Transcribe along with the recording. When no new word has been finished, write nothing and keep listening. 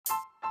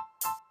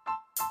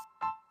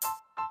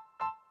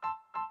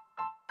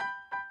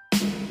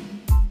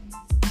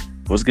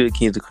What's good,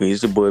 Kings and Queens?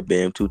 It's your boy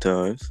Bam 2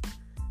 times.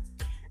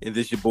 And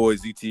this your boy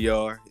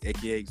ZTR,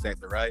 aka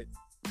Exactly Right.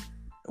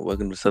 And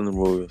welcome to Southern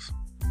Royals.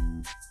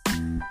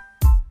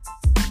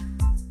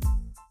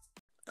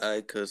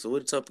 Alright, cuz, so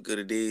what the topic of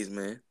the day is,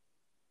 man?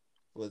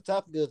 Well, the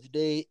topic of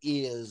today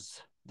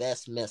is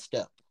that's messed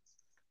up.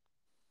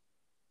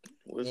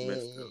 What's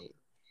messed up?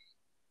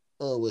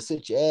 Well,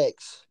 since you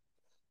asked,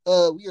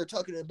 we are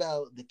talking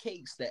about the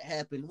case that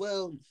happened,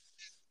 well,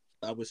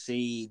 I would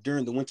say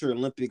during the Winter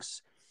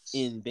Olympics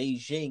in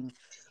Beijing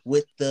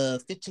with the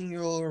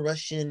 15-year-old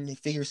Russian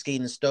figure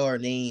skating star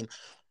named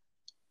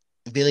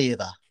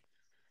Vilieva.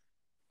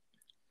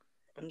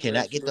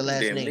 Cannot get the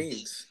last name.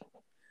 Names.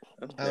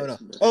 I don't know.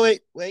 Oh,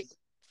 wait.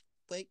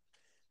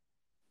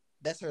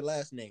 That's her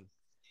last name.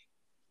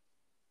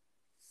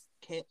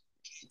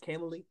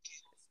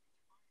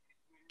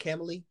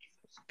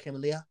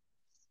 Camelia?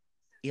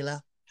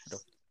 Ila?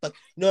 But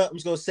no, I'm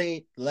just gonna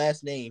say the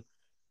last name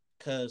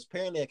because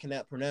apparently I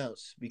cannot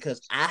pronounce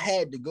because I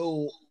had to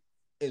go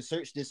and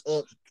search this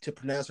up to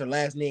pronounce her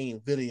last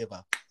name,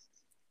 Vilieva.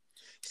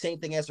 Same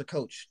thing as her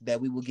coach that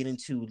we will get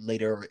into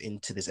later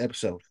into this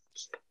episode.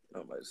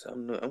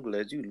 I'm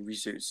glad you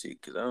research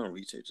shit because I don't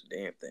research a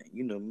damn thing.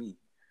 You know me.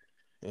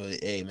 Well,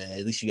 hey man,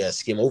 at least you gotta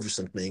skim over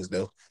some things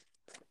though.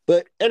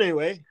 But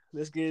anyway,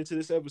 let's get into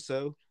this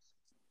episode.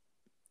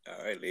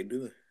 All right, let's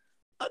do it.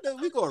 I know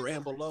we gonna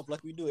ramble off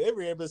like we do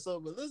every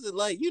episode, but listen,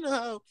 like you know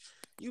how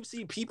you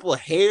see people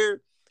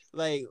hair,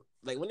 like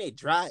when they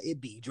dry, it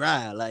be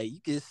dry. Like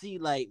you can see,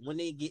 like when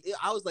they get.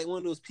 I was like one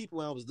of those people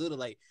when I was little,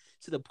 like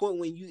to the point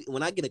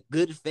when I get a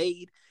good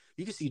fade,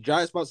 you can see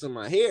dry spots on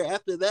my hair.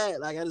 After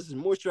that, like I just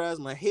moisturize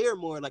my hair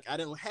more. Like I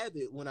don't have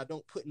it when I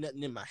don't put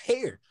nothing in my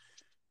hair.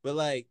 But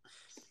like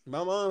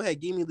my mom had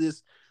gave me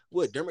this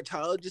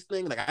dermatologist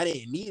thing. Like I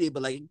didn't need it,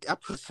 but like I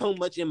put so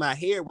much in my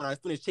hair when I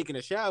finished taking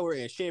a shower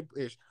and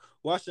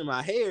washing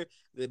my hair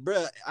that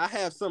bruh, I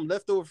have some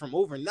left over from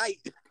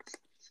overnight.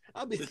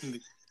 I'll be nigga,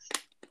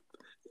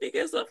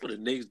 that's up for the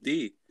next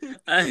day.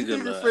 I ain't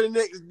gonna lie. For the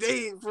next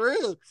day, for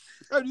real.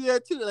 I do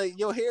that too. Like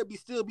your hair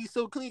still be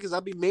so clean because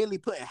I be mainly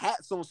putting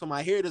hats on so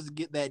my hair doesn't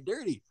get that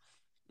dirty.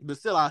 But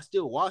still, I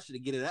still wash it to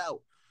get it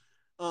out.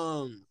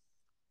 And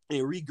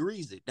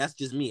re-grease it. That's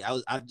just me.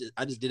 I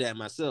just did that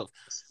myself.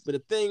 But the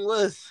thing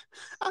was,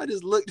 I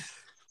just looked.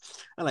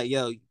 I'm like,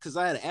 yo, because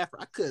I had an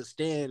afro. I couldn't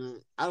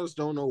stand. I just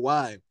don't know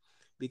why.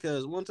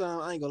 Because one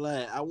time, I ain't gonna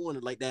lie, I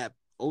wanted like that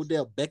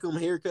Odell Beckham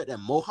haircut, that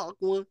mohawk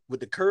one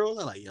with the curls.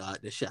 I'm like, yo,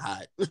 this shit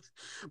hot. But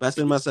I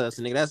said to myself,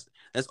 nigga,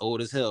 that's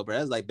old as hell, bro.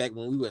 That's like back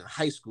when we were in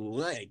high school.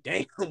 Like,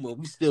 damn,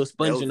 we still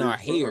sponging our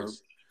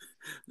hairs.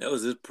 That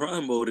was his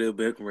prime Odell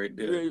Beckham right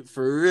there.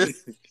 For real.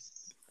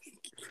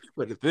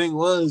 But the thing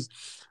was,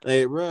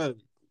 like, bro,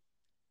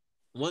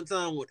 one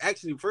time,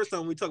 actually, first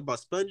time we talked about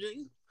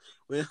sponging,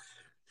 when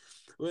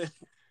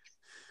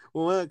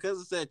my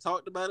cousin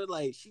talked about it,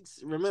 like, she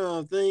remember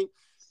one thing.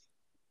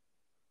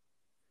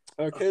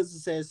 Our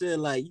cousin said,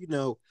 like, you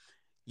know,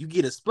 you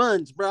get a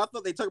sponge, bro. I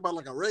thought they talked about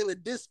like a regular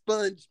disc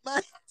sponge.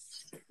 Now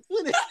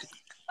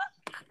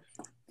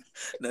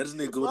this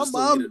nigga go to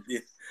school.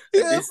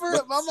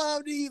 My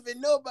mom didn't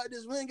even know about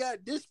this. We ain't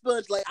got disc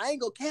sponge. Like I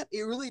ain't gonna cap.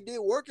 It really did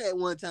work at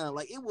one time.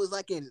 Like it was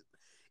like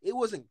it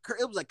was like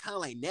kind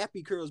of like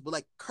nappy curls, but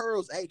like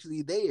curls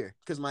actually there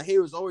because my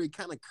hair was already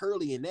kind of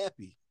curly and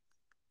nappy.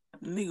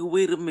 Nigga,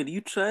 wait a minute.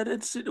 You tried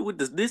that shit with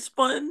this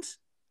sponge?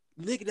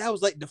 Nigga, that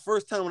was like the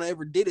first time when I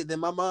ever did it.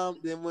 Then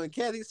when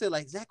Kathy said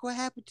like, Zach, what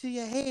happened to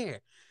your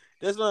hair?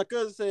 That's what my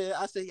cousin said.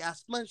 I said, yeah, I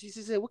sponge. She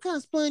said, what kind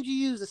of sponge you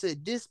use? I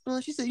said, disc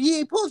sponge. She said, you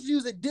ain't supposed to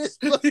use a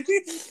disc sponge.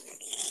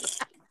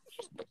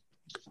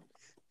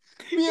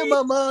 Me and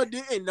my mom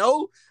didn't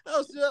know. I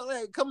was still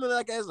like coming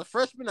like as a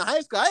freshman in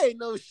high school. I ain't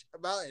know shit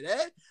about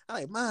that. I'm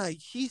like, Mom,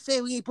 she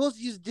said we ain't supposed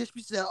to use a disc.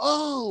 She said,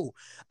 oh,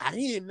 I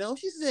didn't know.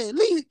 She said,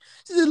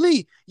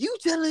 Lee, you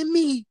telling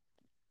me?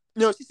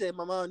 No, she said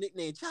my mom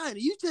nicknamed China.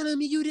 You telling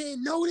me you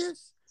didn't know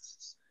this?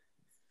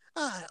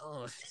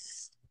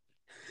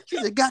 She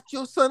said, got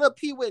your son up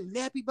here with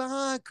nappy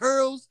behind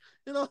curls.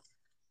 You know,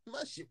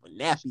 my shit was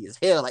nappy as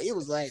hell. Like it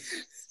was like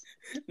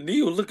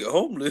Neil looking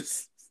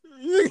homeless.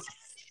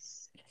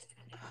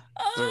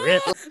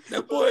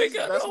 That boy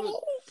got home.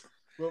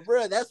 Well,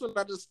 bro, that's when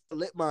I just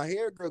let my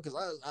hair grow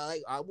because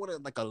I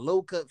wanted like a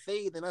low cut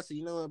fade. And I said,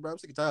 you know what, bro, I'm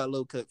sick and tired of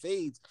low cut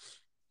fades.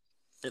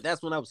 And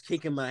that's when I was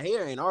kicking my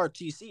hair in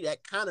RTC.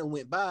 That kind of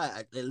went by.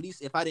 At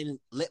least if I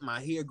didn't let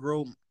my hair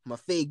grow, my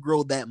fade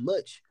grow that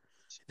much,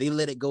 they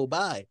let it go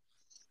by.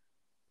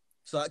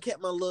 So I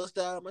kept my little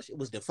style. My shit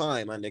was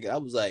defined, my nigga. I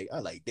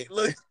like that.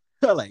 Look,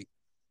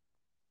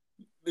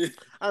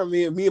 I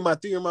remember me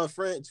and two of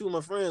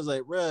my friends,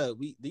 like, bro,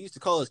 they used to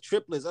call us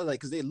triplets. I was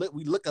like, because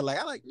we look alike.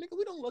 I like, nigga,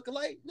 we don't look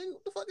alike. Nigga,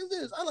 what the fuck is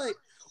this? I like,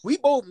 we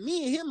both,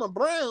 me and him are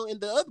brown, and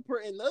the other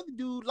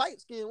dude light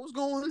skin. What's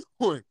going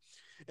on?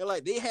 And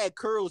like they had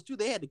curls too.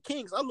 They had the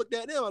kinks. I looked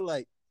at them. I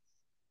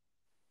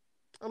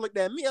looked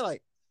at me. I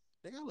like,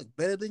 nigga, I look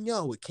better than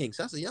y'all with kinks.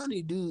 I said, y'all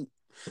need to do.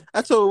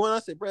 I told her when I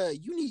said, bro,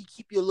 you need to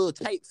keep your little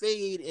tight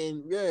fade,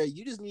 and yeah,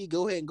 you just need to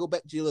go ahead and go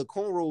back to your little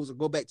cornrows or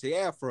go back to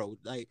your afro.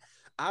 Like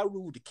I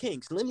rule the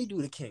kinks. Let me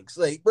do the kinks,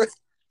 like, bro,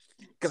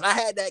 because I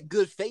had that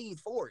good fade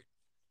for it.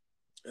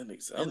 That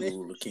nigga said, I'm the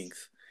ruler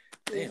kinks.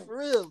 Damn. For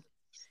real.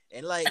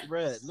 And like,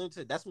 bro,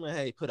 that's when I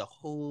had put a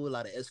whole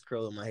lot of S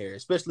curl in my hair,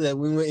 especially like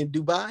when we went in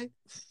Dubai.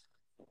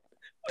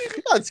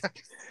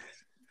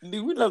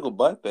 Dude, we not gonna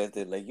bypass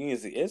that. Like, you ain't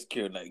say S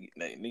curl, like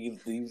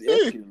niggas use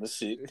S curl and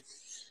shit.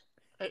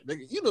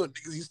 You know,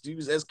 niggas used to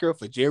use S curl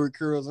for Jerry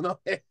curls and all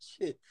that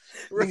shit.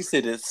 Niggas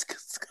said that.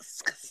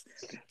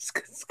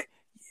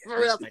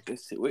 Yeah, Like, that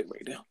shit went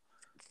right now.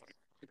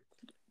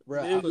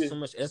 Bro, I put so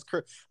much S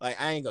curl.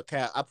 Like, I ain't gonna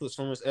cap. I put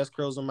so much S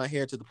curls on my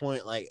hair to the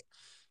point, like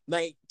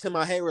to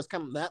my hair was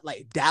kind of not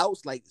like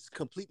doused, like it's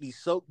completely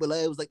soaked, but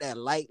like, it was like that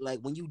light, like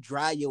when you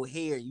dry your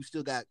hair, you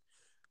still got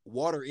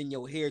water in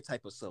your hair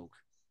type of soak.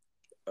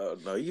 Oh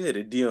no, you had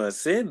a Deion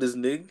Sanders,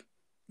 nigga.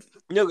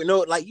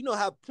 No, like you know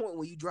how point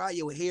when you dry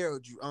your hair,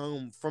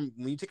 from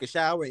when you take a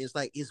shower, it's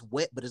like it's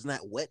wet, but it's not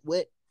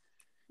wet.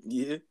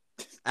 Yeah,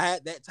 I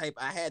had that type.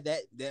 I had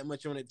that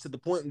much on it to the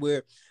point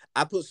where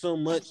I put so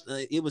much.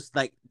 It was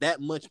like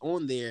that much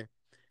on there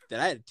that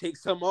I had to take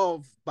some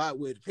off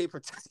with paper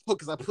towel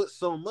because I put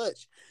so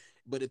much.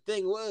 But the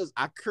thing was,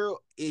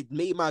 it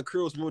made my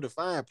curls more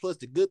defined. Plus,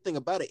 the good thing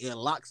about it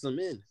locks them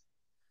in.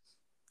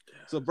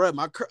 So, bro,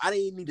 I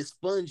didn't even need a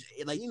sponge.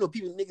 Like, you know,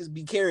 people niggas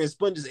be carrying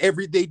sponges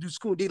every day, do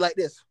school day like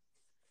this.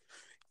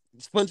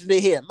 Sponge in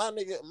their hair.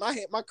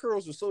 My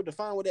curls were so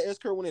defined with that S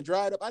curl when it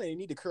dried up. I didn't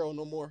need to curl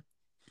no more.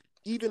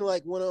 Even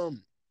like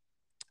when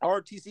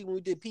RTC when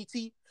we did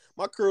PT,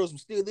 my curls were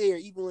still there,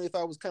 even if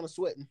I was kind of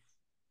sweating.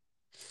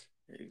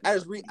 I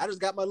just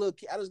got my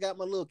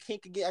little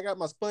kink again. I got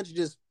my sponge,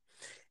 just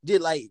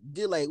did like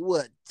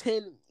what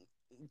 10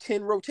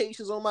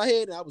 rotations on my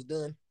head, and I was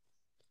done.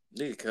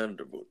 Nigga, kind of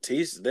the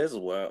rotation. That's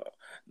wild.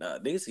 Nah,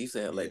 niggas used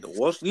to have like the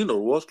wash. You know, the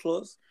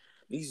washcloths.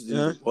 They used to do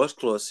the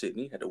washcloth shit. And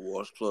he had the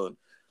washcloth.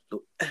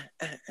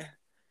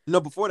 No,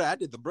 before that I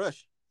did the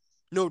brush.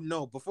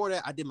 No, before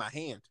that I did my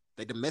hand,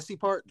 like the messy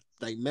part,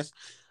 like mess.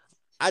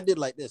 I did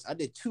like this. I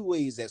did 2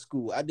 ways at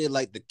school. I did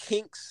like the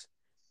kinks.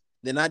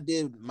 Then I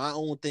did my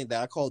own thing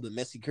that I call the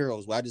messy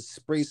curls, where I just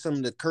spray some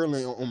of the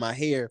curling on my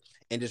hair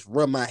and just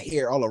rub my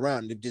hair all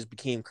around. And it just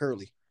became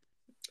curly.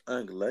 I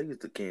ain't gonna lie, I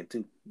used the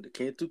Cantu. The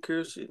Cantu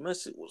curl shit, my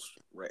shit was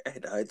right. I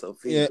had the heights off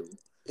Yeah.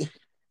 fade.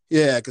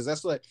 Yeah,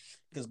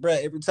 because bro,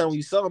 every time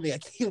you saw me, I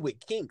came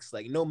with kinks.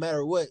 Like no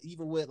matter what,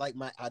 even with like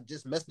I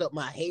just messed up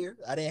my hair.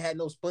 I didn't have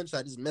no sponge, so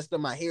I just messed up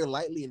my hair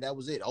lightly, and that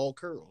was it, all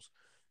curls.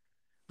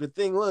 The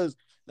thing was,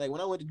 like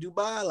when I went to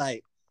Dubai,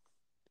 like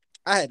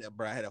I had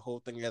a whole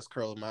thing that's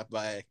curl in my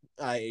body.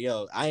 I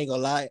ain't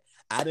gonna lie,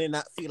 I did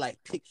not feel like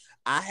pick.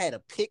 I had a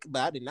pick,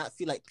 but I did not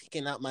feel like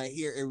picking out my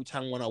hair every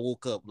time when I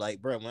woke up.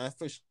 Like, bro, when I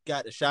first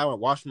got the shower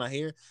and washed my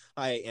hair,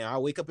 and I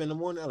wake up in the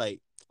morning,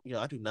 like,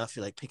 I do not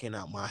feel like picking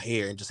out my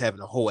hair and just having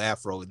a whole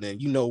afro. And then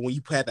when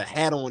you have a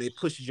hat on, it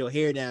pushes your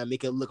hair down,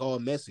 make it look all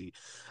messy.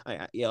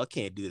 I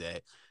can't do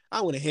that.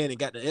 I went ahead and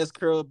got the S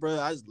curl, bro.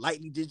 I just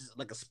lightly did just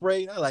like a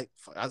spray. I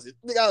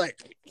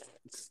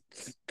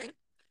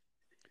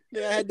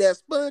had that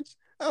sponge.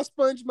 I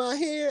sponged my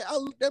hair. I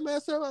looked at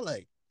myself.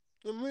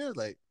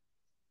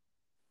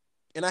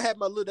 And I had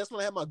that's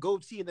when I had my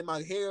goatee, and then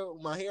my hair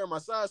on my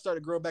side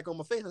started growing back on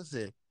my face. I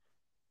said,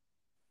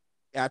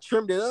 I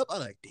trimmed it up. I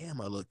like, damn,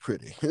 I look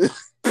pretty.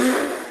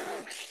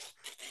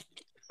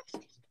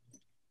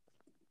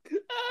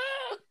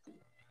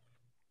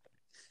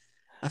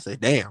 I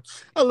said, damn.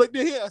 I looked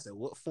at here. I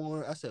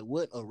said,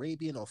 what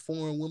Arabian or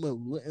foreign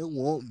woman wouldn't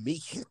want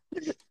me?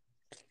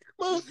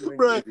 Well,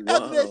 bro, after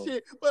that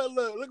shit, well,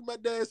 look at my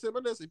dad said. My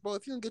dad said, boy,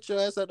 if you don't get your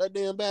ass out that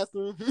damn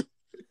bathroom.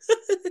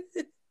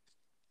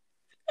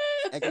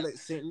 Acting like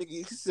nigga,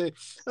 he said,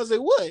 I said,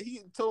 what? He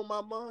told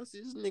my mom,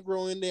 see this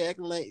nigga in there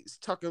acting like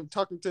talking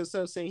to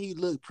himself, saying he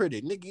looked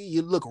pretty. Nigga,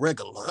 you look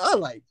regular. I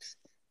like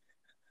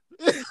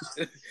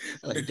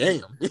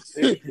damn.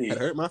 That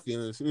hurt my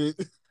feelings.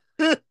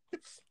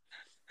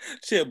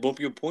 She had bump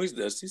your points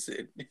down. She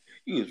said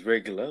you was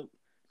regular.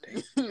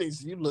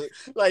 You look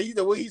like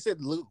the way he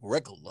said look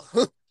regular.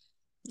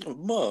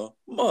 Ma,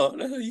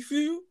 that's how you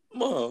feel?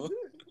 Ma.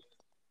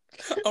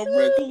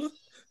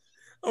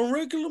 I'm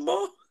regular,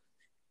 Ma.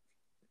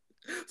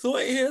 So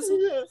I ain't handsome.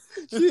 Yeah.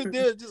 She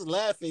there just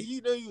laughing.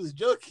 He was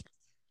joking.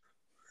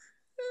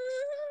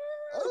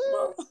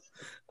 Ma,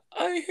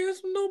 I ain't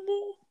handsome no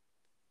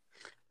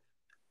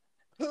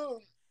more.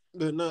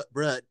 But not,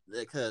 bro,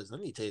 because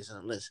let me tell you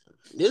something. Listen,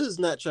 this is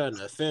not trying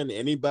to offend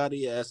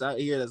anybody else out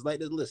here that's like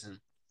this. Listen,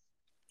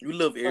 you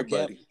love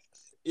everybody.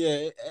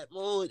 Yeah, at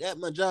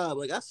my job,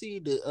 like I see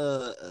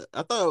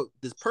I thought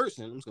this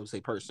person, I'm just gonna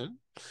say person,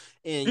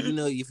 and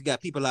if you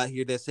got people out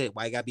here that said,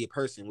 "Why you gotta be a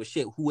person?" Well,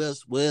 shit, who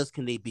else? What else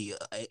can they be?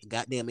 A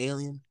goddamn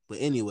alien? But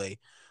anyway,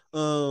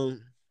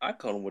 I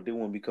call them what they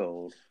want to be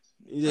called.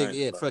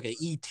 Yeah, fucking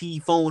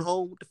ET phone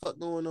home. What the fuck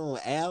going on,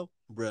 Al?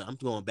 Bro, I'm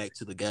going back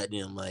to the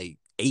goddamn like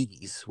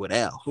 80s with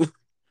Al.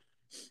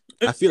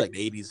 I feel like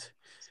the 80s.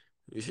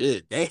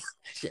 Shit, damn,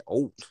 shit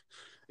old.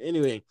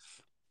 Anyway,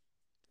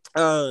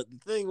 the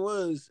thing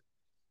was,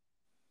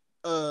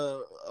 I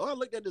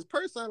looked at this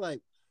person, I'm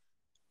like,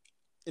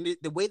 And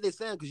the way they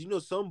sound, because you know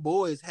some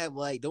boys have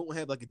like don't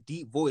have like a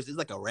deep voice. It's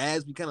like a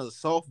raspy kind of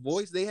soft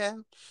voice they have.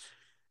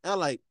 And I'm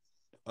like,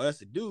 oh,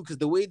 that's a dude, because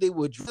the way they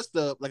were dressed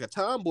up like a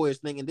tomboyish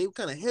thing, and they were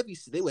kind of heavy.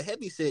 They were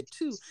heavy set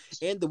too,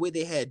 and the way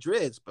they had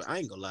dreads. But I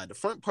ain't gonna lie, the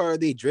front part of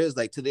their dreads,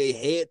 like to their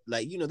head,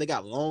 like you know they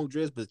got long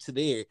dreads, but to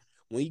their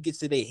when you get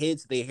to their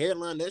heads, their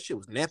hairline, that shit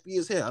was nappy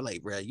as hell. I'm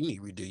like, bro, you need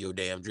to redo your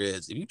damn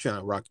dreads. If you trying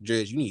to rock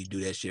dreads, you need to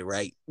do that shit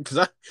right.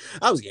 Because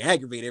I was getting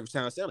aggravated every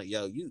time I said, like,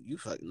 yo, you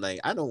fucking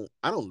like I don't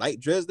like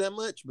dreads that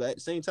much, but at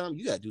the same time,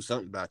 you gotta do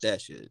something about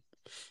that shit.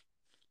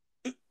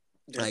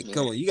 Like,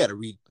 come on, you gotta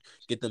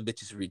get them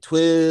bitches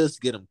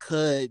retwist, get them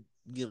cut,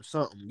 get them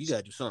something. You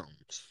gotta do something.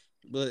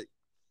 But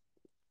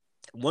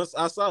once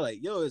I saw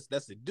like, yo,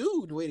 that's a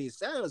dude. The way they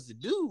sound is a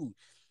dude.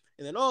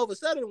 And then all of a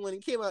sudden, when he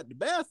came out the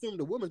bathroom,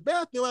 the woman's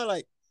bathroom, I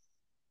like,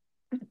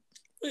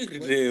 wait a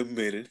damn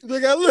minute.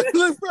 Look, I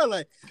look, bro,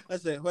 like, I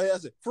said,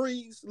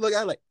 freeze. Look,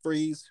 I like,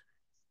 freeze.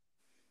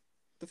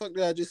 The fuck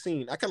did I just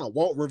seen? I kind of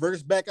walk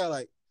reverse back.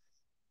 I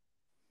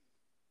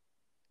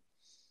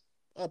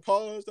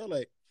paused. I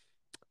like,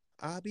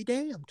 I'll be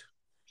damned.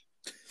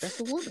 That's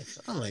a woman.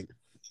 I'm like,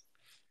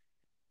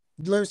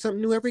 you learn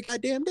something new every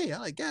goddamn day. I'm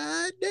like,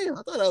 god damn,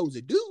 I thought I was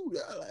a dude.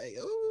 I like,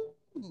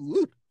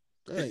 oh.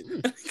 Like,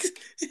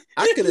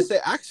 I could have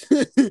said,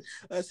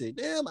 I said,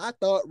 damn, I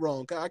thought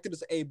wrong. I could have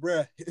said, hey,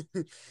 bruh.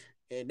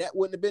 And that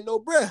wouldn't have been no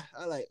bruh.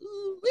 I like,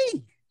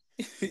 ooh-wee.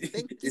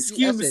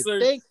 Excuse me,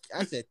 sir.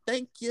 I said,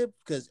 thank you,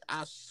 because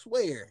I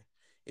swear,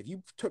 if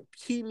you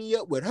tee me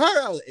up with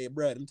her, I was like, hey,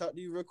 bruh, let me talk to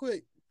you real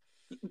quick.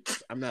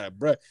 I'm not a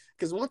bruh.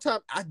 Because one time,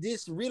 I did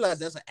realize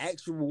that's an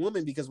actual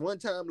woman, because one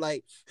time,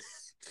 like,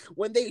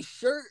 when they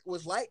shirt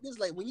was like this,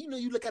 like when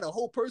you look at a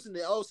whole person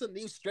and all of a sudden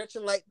they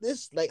stretching like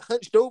this, like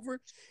hunched over,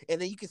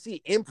 and then you can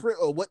see imprint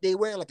or what they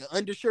wearing, like an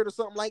undershirt or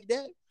something like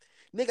that.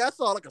 Nigga, I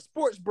saw like a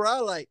sports bra,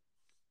 like,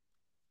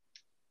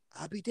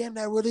 I'll be damn,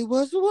 that really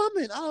was a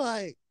woman. I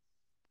like,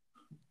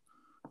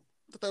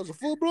 thought that was a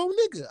full blown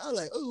nigga. I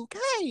like,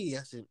 okay.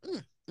 I said,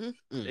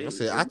 I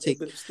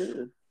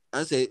said,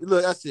 I said,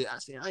 look, I said,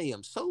 I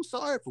am so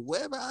sorry for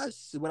whatever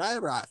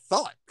I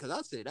thought, because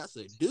I said that's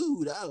a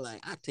dude. I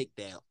take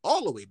that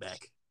all the way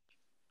back.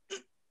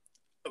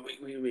 Wait.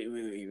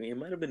 It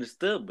might have been a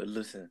stub, but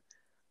listen,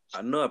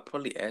 I know I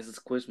probably asked this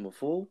question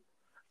before.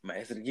 I'm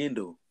gonna ask it again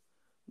though.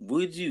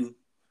 Would you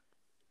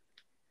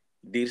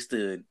date a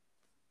stud?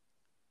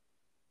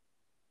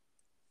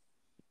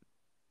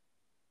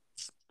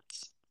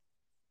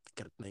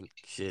 Gotta think.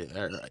 Shit.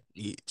 All right.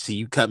 See,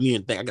 you cut me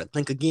and think. I gotta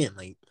think again.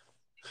 Like,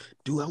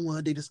 do I want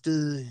to date a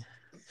stud?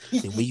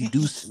 And when you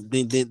do,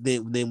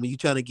 then when you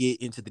try to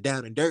get into the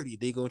down and dirty,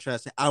 they gonna try to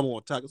say, I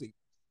want to talk. I say,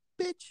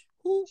 bitch,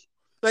 who?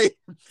 Like,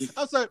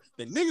 I'm sorry,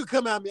 the nigga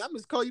come at me, I'm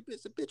just call you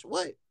bitch. Bitch,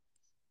 what?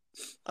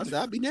 I said,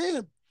 I'll be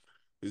damned.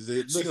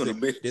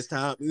 This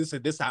time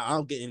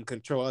I'm getting in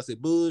control. I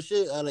said,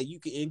 bullshit. I like, you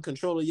get in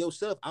control of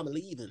yourself. I'm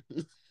leaving.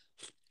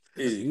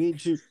 Hey. You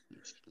ain't you.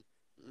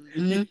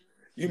 Mm-hmm.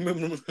 You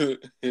remember the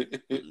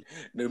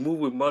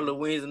movie with Marlon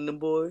Wayans and the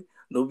boy?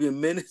 No Be a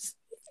Menace?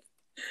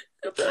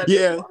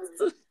 Yeah.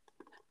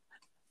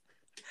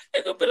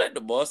 It's gonna be like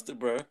the Boston,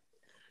 bro.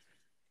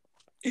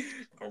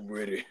 I'm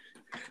ready.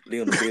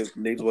 Lay on the bed,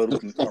 legs wide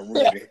open. I'm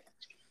ready.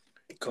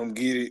 Come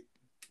get it.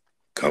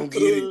 Come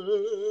get it.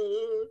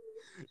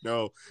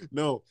 No.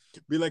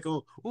 Be like,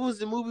 what was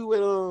the movie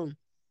with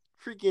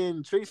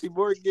freaking Tracy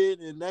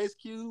Morgan and Ice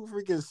Cube?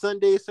 Freaking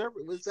Sunday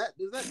Serpent. Is that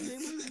the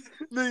same movie?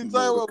 No, you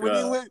talking about when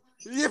he went?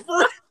 Yeah,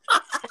 for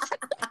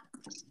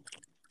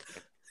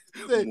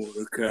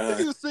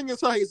he was singing a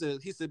song.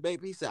 He said,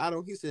 baby, he said,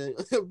 he said,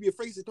 be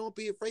afraid. He said, don't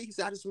be afraid. He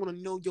said, I just want to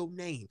know your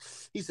name.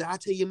 He said, I'll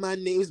tell you my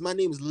name is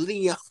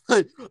Leon.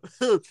 He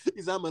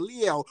said, I'm a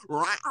Leo.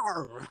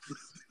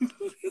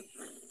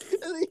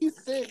 And then he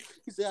said,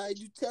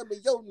 you tell me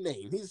your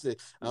name. He said,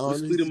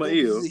 in my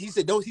ear. He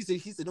said, don't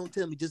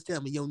tell me, just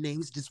tell me your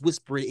name. Just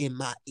whisper it in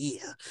my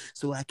ear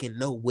so I can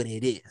know what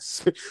it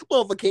is.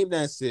 Motherfucker came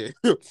down and said,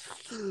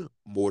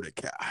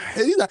 Mordecai.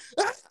 He's like,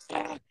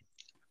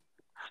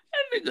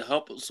 that nigga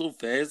hop up so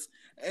fast.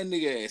 That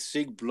nigga had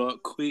shake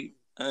block quick.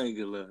 I ain't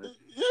gonna lie.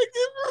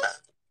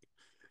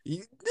 You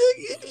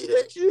nigga,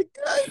 that shit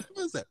guy.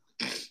 What's that?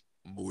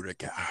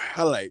 Mordecai.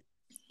 I like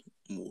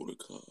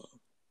Mordecai.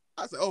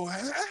 I said, oh,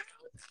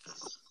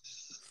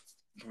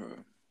 bro.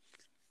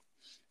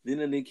 Then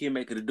that nigga came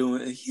back at the door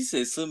and he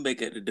said something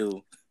back at the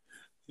door.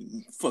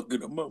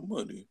 Fucking up my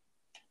money.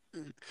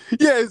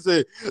 Yeah, he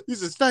said,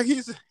 Stock,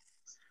 he said,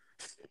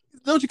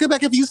 don't you come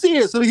back if you see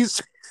it. So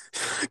he's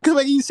come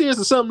back if you see it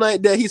or something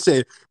like that. He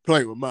said,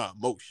 playing with my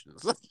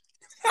emotions.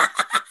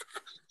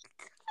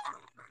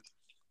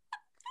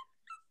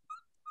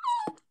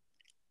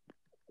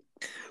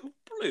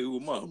 Play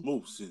with my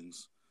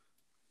emotions.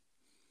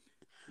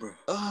 Bro.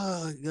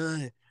 Oh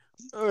god.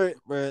 All right,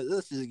 bro.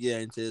 Let's just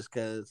get into this,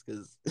 cause.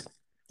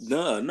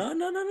 No.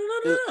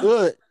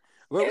 What?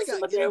 Bro, we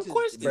got to get into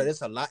question. Bro,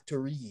 that's a lot to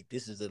read.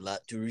 This is a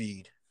lot to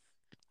read.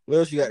 What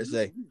else you got to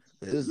say?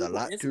 This is a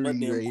lot to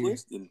read. Right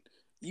question.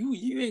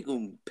 You ain't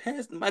gonna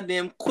pass my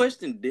damn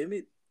question, damn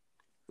it.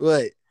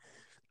 What?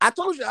 I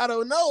told you I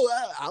don't know.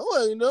 I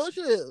don't know.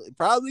 Shit.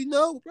 Probably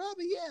no.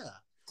 Probably yeah.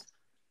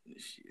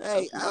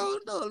 Hey, I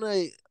don't know.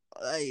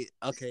 Like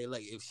okay,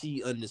 like if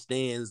she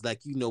understands, like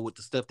what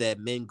the stuff that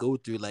men go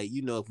through, like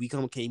if we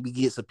can we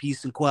get some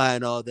peace and quiet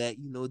and all that,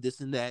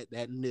 this and that,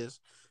 that and this.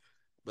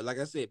 But like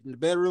I said, in the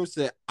bedroom,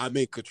 said I'm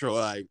in control.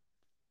 Like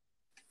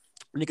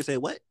nigga say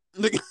what?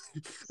 Nigga,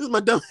 this is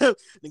my dumb ass.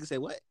 Nigga say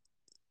what?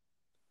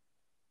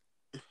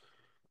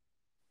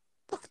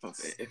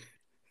 Okay.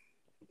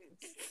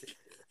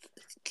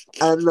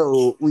 I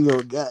know we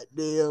on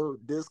goddamn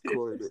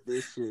Discord at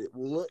this shit.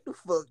 What the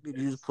fuck did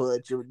you just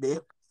put your damn?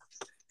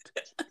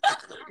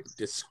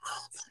 This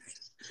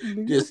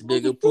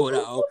nigga pulled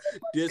out.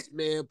 This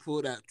man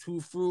pulled out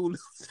 2 Fruit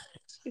Loops.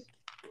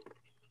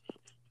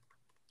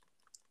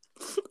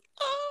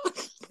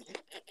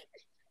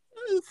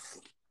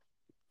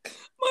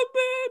 My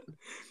bad.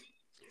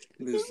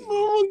 Listen.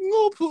 I'm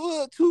gonna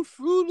pull out 2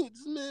 Fruit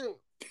Loops, man.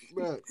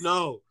 Bro,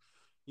 no.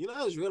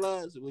 I just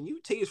realized when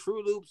you taste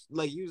Fruit Loops,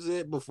 like you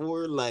said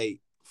before, like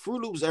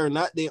Fruit Loops are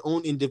not their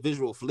own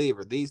individual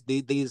flavor. They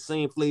the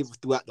same flavor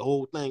throughout the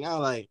whole thing. I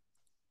like.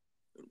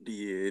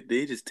 Yeah,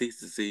 they just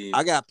taste the same.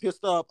 I got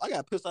pissed off.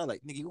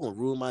 Like, nigga, you gonna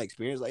ruin my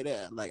experience like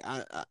that? Like,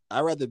 I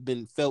rather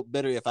been felt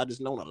better if I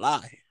just known a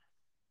lie.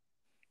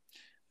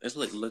 That's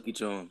like Lucky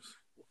Charms.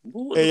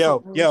 Hey,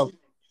 yo.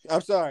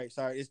 I'm sorry.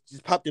 It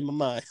just popped in my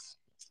mind.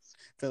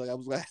 Felt like I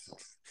was laughing.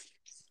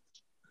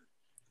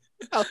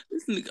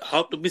 This nigga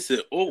hopped up and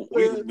said, "Oh,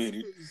 wait a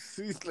minute."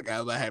 He's like,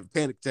 I might have a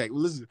panic attack.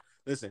 Listen.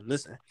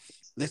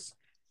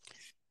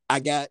 I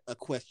got a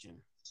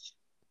question.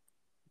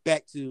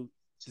 Back to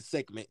the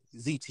segment.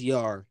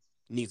 ZTR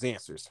needs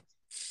answers.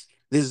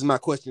 This is my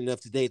question of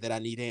today that I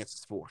need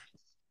answers for.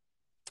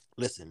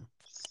 Listen.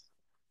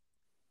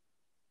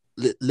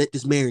 Let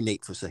this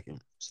marinate for a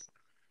second.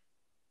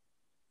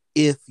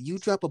 If you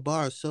drop a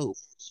bar of soap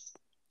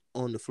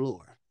on the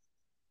floor,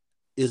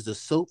 is the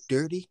soap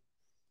dirty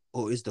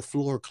or is the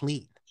floor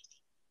clean?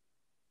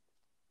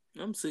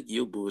 I'm sick of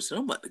your bullshit.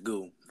 I'm about to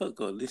go.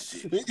 Fuck all this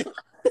shit.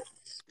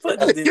 Fuck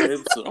this damn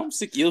episode. I'm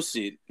sick of your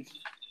shit.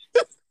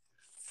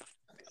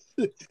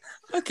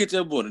 I'll catch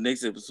up on the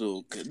next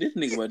episode. Cause this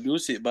nigga about to do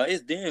shit by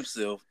his damn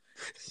self.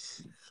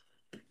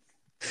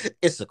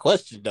 It's a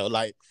question though.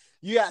 Like,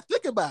 you gotta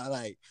think about it.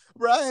 Like,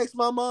 bro, I asked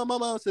my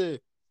mom said,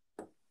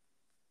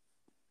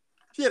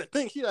 she had to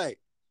think, she like,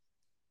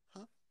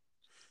 huh?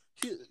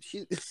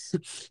 She's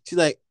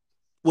like,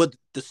 well,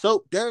 the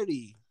soap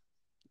dirty.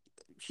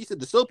 She said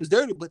the soap is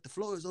dirty, but the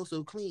floor is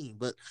also clean.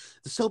 But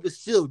the soap is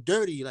still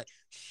dirty. Like,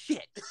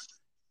 shit.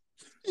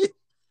 She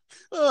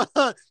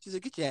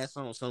said, get your ass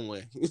on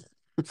somewhere.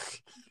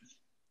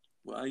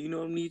 Well, you know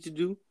what I need to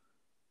do?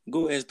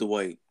 Go ask the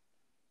white.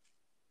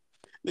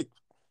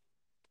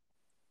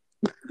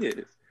 Yeah,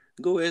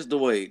 go ask the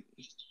white.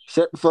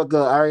 Shut the fuck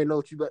up. I already know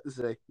what you about to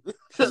say.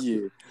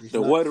 Yeah,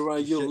 the white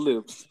around your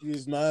lips. You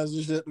just might as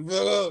well shut the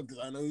fuck up because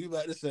I know what you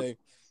about to say.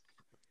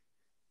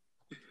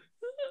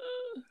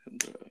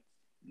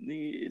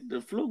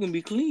 The floor can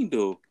be clean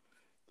though.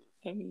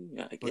 I mean,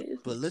 I guess.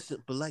 But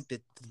listen, but like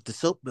the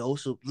soap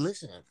also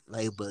listen,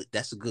 like, but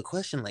that's a good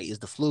question. Like, is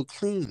the floor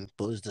clean?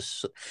 But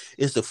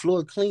is the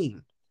floor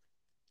clean,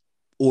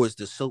 or is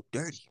the soap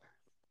dirty?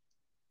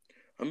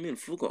 I mean, the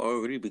floor can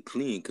already be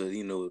clean because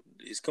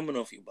it's coming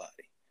off your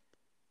body.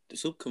 The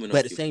soap coming off.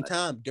 But at the same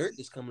time, dirt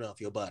is coming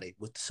off your body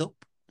with the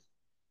soap.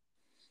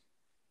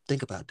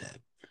 Think about that.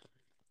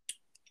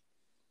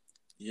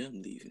 Yeah,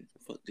 I'm leaving.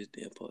 Fuck this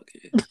damn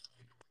podcast.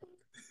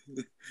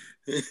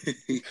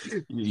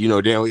 You know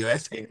damn well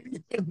that's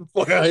saying. Get the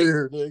fuck out of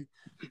here, nigga.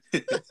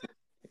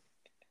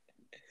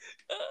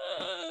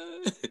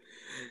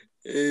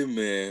 Hey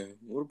man,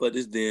 what about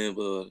this damn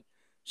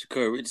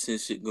Sha'Carri Richardson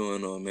shit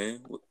going on,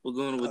 man? What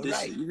going on with this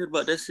shit? You heard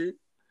about that shit?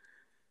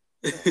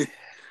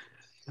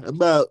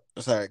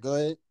 Sorry, go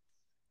ahead.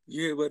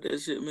 You heard about that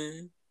shit,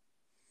 man?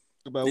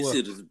 About this what?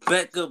 shit is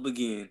back up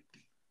again.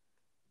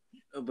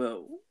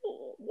 About what?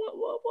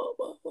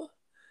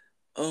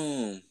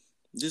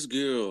 This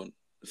girl,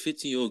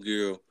 15-year-old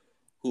girl,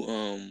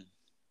 who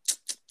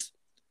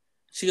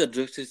she got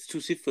drug tested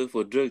too. She fell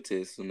for a drug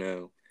test, so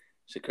now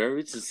Sha'Carri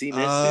Richardson seen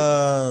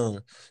that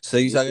shit. So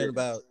you talking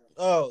about?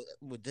 Oh,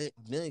 well, this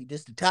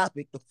the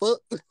topic. The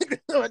fuck?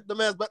 The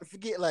man's about to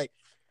forget. Like,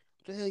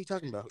 what the hell are you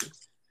talking about?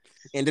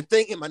 And the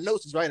thing in my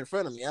notes is right in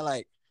front of me. I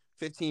like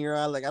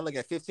 15-year-old. Like, I look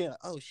at 15. Like,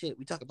 oh shit,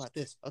 we talk about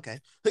this. Okay.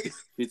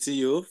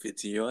 15-year-old.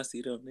 I see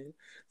it on there.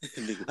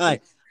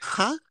 Like,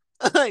 huh?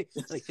 like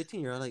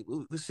 15-year-old. Like,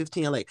 who's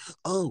 15? I'm like,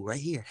 oh, right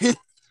here.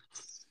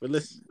 But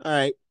listen, all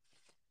right.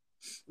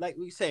 Like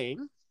we say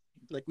on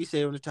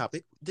the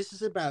topic, this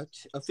is about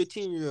a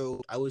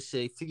 15-year-old, I would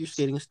say, figure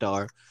skating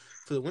star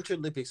for the Winter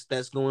Olympics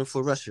that's going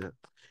for Russia.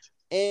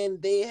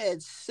 And they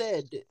had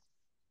said,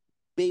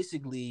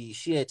 basically,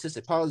 she had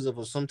tested positive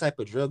of some type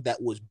of drug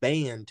that was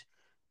banned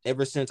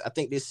ever since, I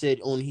think they said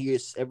on here,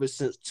 ever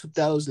since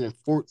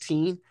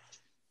 2014.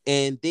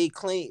 And they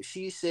claimed,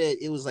 she said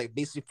it was like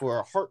basically for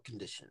a heart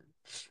condition,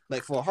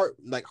 for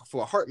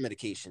a heart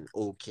medication.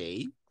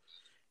 Okay.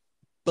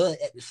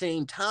 But at the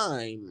same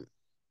time,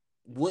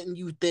 wouldn't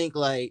you think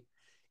like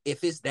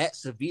if it's that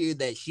severe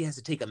that she has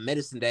to take a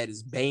medicine that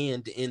is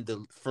banned in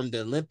the from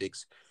the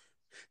Olympics,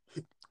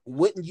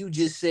 wouldn't you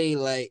just say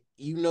like,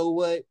 you know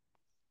what,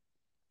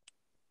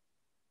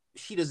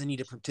 she doesn't need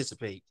to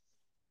participate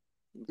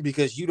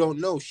because you don't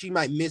know, she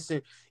might miss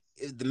it.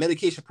 The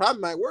medication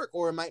probably might work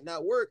or it might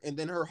not work, and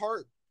then her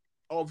heart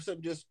all of a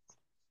sudden just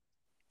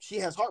she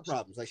has heart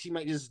problems. Like she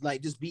might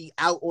just be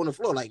out on the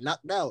floor, like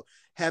knocked out,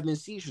 having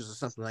seizures or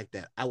something like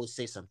that. I would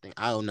say something.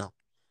 I don't know.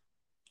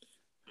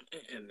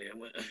 And then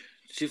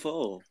she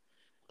fall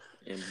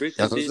and break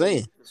her That's what I'm table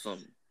saying. or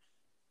something.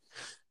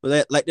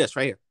 But like this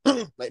right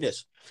here, like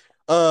this.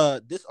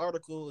 This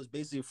article is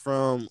basically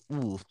from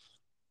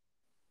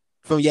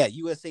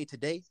USA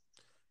Today,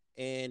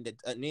 and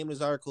the name of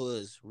this article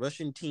is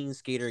Russian teen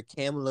skater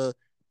Kamila.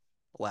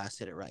 Wow, I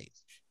said it right.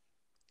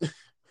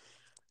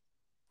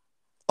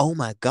 Oh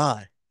my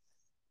God,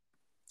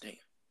 Damn.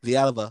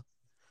 Vialova,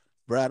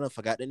 bro, I don't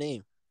forgot the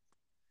name.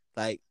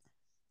 Like,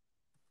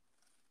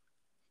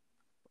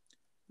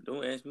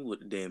 Don't ask me what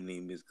the damn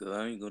name is, cause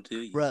I ain't gonna tell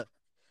you. bro,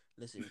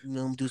 listen, you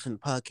know I'm doing some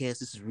podcast.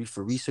 This is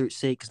for research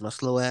sake, cause my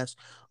slow ass.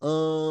 But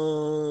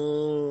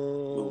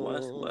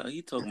why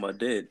he talking about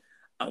that?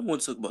 I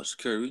want to talk about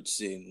Shakira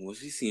Richardson. When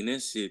she seen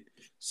that shit,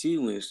 she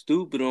went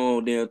stupid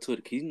on down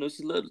Twitter. Cause you know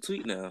she love to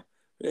tweet now.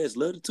 Yes,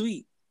 love to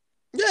tweet.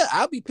 Yeah,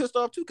 I'll be pissed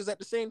off too, because at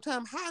the same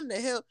time, how in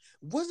the hell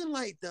wasn't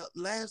like the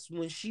last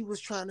when she was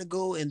trying to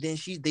go and then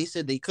they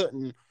said she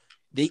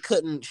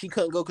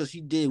couldn't go because she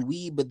did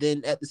weed, but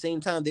then at the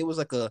same time there was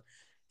like a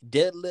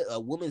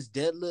woman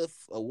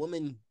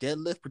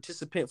deadlift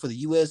participant for the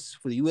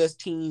US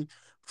team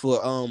for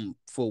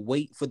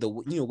weight for the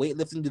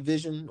weightlifting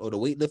division or the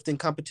weightlifting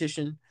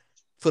competition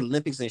for the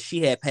Olympics, and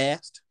she had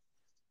passed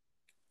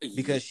Yeah,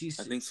 because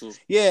I think so.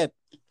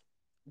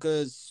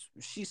 because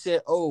she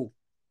said, oh,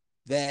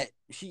 that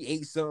she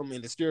ate something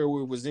and the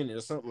steroid was in it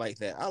or something like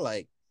that. I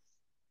like,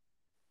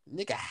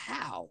 nigga,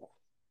 how?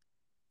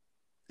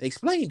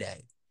 Explain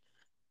that.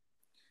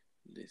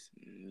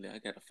 Listen, I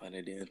gotta find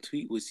that damn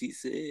tweet what she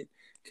said,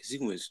 cause she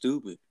went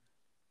stupid.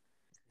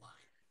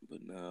 But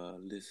nah,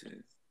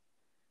 listen,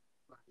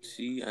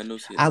 I know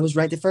she. I was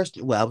right the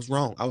first. Well, I was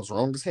wrong. I was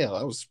wrong as hell.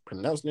 I was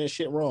pronouncing that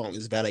shit wrong.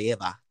 It's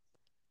Valieva.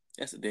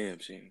 That's a damn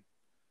shame.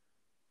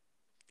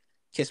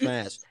 Kiss my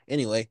ass.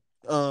 Anyway,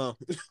 the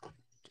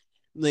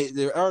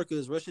article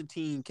is Russian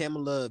teen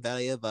Kamila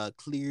Valieva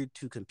cleared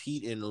to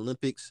compete in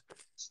Olympics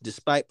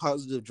despite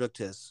positive drug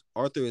tests.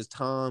 Author is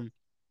Tom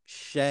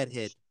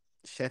Shadhead.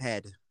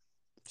 Shadhead.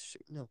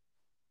 No.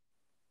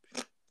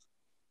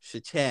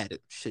 Shachad.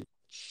 Shut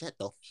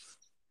the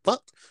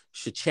fuck.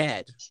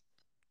 Shachad.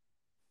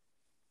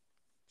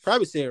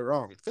 Probably saying it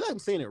wrong. I feel like I'm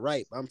saying it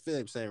right, but I'm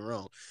feeling I'm saying it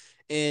wrong.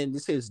 And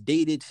this is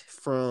dated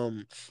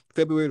from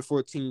February the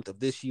 14th of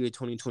this year,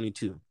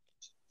 2022.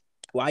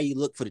 While you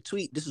look for the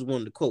tweet, this is one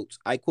of the quotes.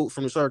 I quote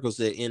from this article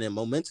said, in a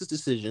momentous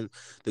decision,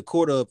 the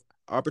Court of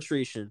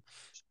Arbitration,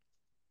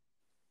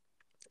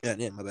 my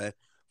bad,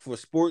 for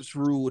sports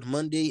ruled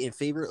Monday in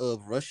favor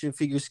of Russian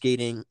figure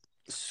skating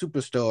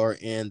superstar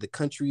and the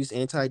country's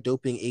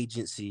anti-doping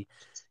agency,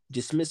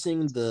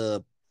 dismissing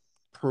the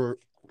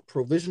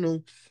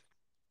provisional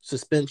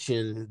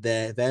suspension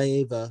that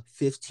Valieva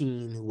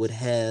 15 would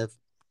have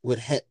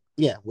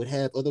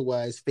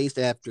otherwise faced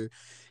after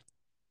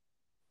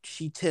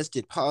she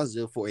tested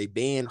positive for a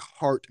banned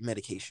heart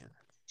medication.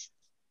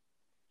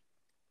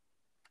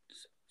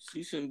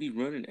 She shouldn't be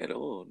running at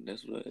all.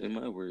 That's what, in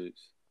my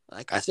words.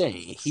 Like I said,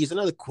 here's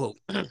another quote.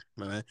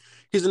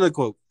 Here's another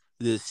quote.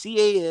 The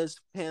CAS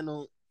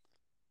panel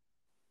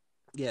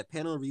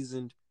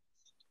reasoned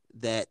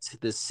that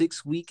the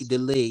 6-week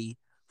delay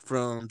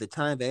from the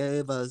time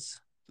Valieva's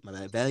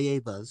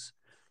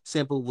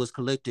sample was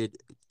collected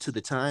to the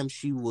time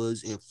she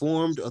was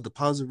informed of the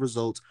positive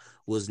results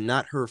was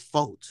not her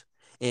fault,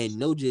 and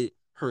noted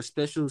her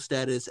special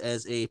status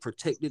as a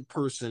protected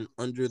person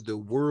under the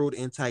world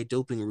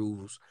anti-doping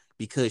rules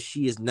because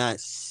she is not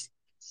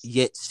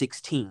yet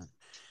 16.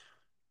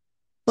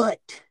 But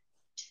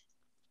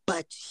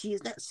she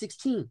is not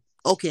 16.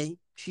 Okay,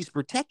 she's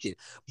protected.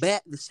 But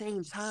at the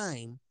same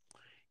time,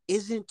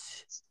 isn't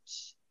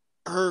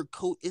it her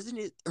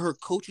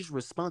coach's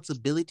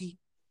responsibility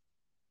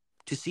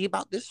to see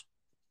about this?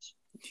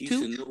 He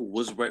should know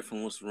what's right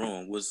from what's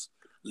wrong, what's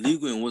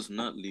legal and what's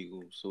not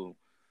legal. So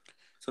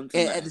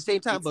something At the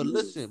same time, but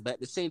listen, but at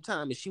the same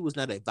time, if she was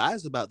not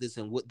advised about this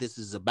and what this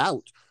is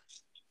about,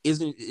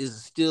 isn't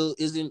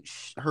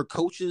her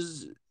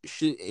coaches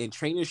and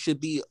trainers should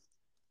be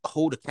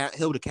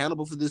held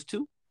accountable for this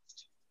too?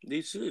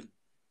 They should.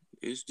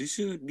 They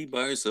shouldn't be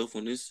by herself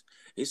on this.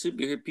 It should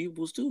be her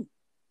peoples too.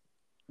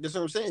 That's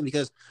what I'm saying.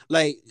 Because,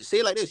 like, say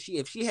it like this: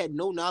 if she had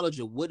no knowledge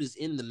of what is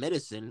in the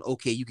medicine,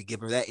 okay, you could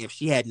give her that. If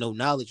she had no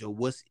knowledge of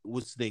what's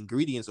the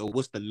ingredients or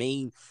what's the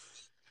main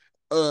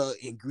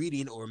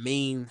ingredient or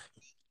main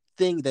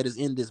thing that is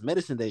in this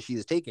medicine that she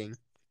is taking,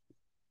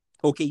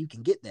 okay, you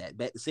can get that.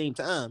 But at the same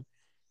time,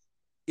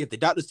 if the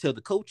doctors tell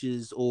the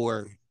coaches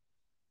or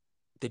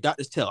the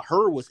doctors tell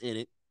her what's in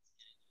it,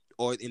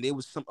 and there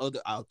was some other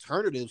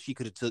alternative she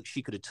could have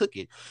took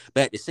it.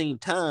 But at the same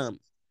time,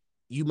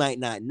 you might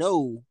not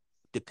know,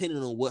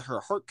 depending on what her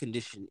heart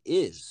condition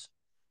is,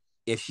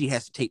 if she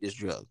has to take this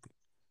drug.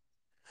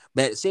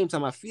 But at the same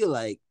time, I feel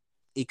like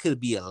it could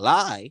be a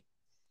lie,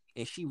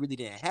 and she really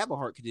didn't have a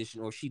heart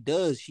condition, or she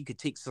does, she could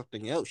take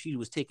something else. She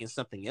was taking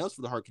something else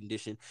for the heart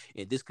condition,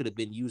 and this could have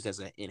been used as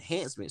an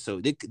enhancement.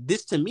 So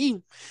this to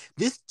me,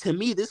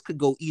 this could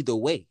go either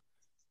way.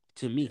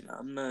 To me,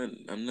 And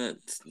I'm not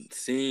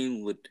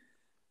saying what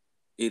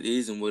it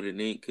is and what it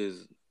ain't,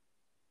 because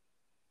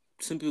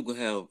some people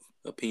have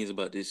opinions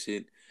about this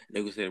shit. And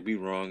they gonna say we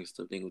wrong and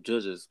stuff. They gonna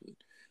judge us. But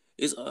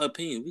it's our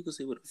opinion. We can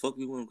say what the fuck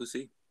we want to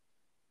say.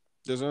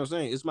 that's what I'm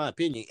saying. It's my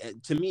opinion.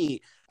 To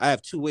me, I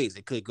have two ways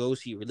it could go.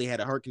 She really had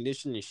a heart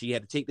condition, and she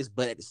had to take this,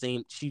 but at the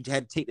same, she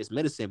had to take this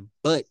medicine.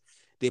 But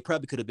there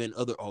probably could have been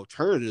other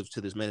alternatives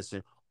to this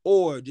medicine,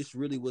 or this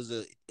really was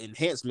a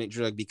enhancement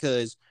drug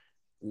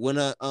when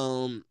I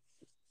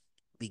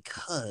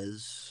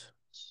because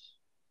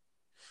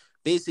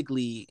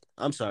basically,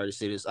 I'm sorry to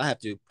say this. I have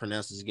to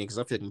pronounce this again because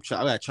I feel like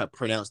I gotta try to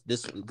pronounce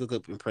this one. Look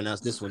up and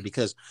pronounce this one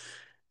because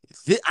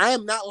I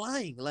am not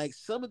lying. Like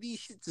some of these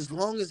shits is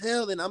long as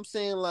hell, and I'm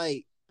saying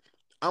like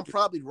I'm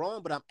probably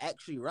wrong, but I'm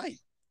actually right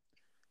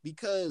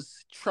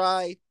because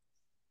try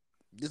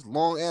this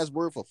long ass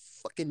word for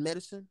fucking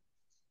medicine.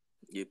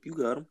 Yep, you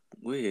got them.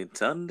 Go ahead,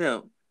 sound it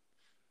out.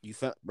 You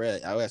found,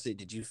 Brad. I gotta say,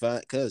 did you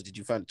find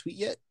the tweet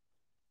yet?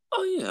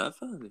 Oh yeah, I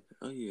found it.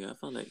 Oh yeah, I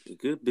found like a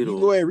good bit You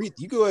of. go ahead and read.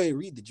 You go ahead and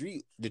read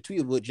the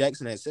tweet of what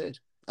Jackson had said.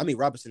 I mean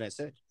Robinson had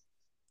said.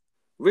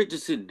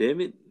 Richardson,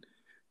 damn it.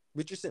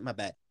 Richardson, my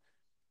bad.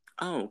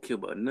 I don't care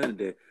about none of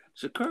that.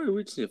 Sha'Carri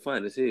Richardson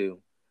fine as hell.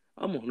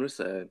 I'm on her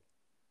side.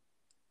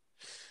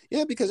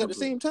 Yeah, because at the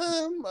same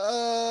time,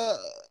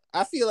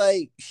 I feel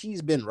like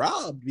she's been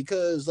robbed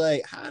because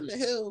like how in the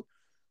hell?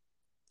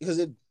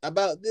 Because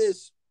about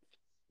this,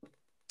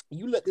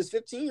 you let this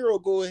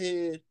 15-year-old go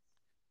ahead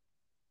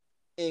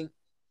and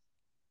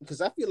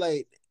because I feel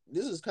like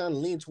this is kind of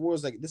lean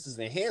towards like this is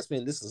an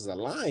enhancement, this is a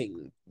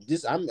line.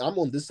 This I'm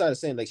on this side of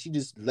saying like she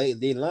just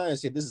laid line and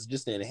said this is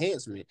just an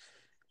enhancement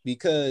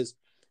because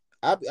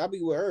I'll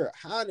be with her.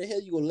 How in the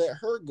hell you gonna let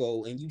her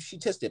go and she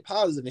tested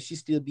positive and she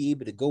still be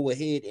able to go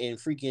ahead and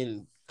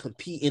freaking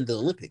compete in the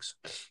Olympics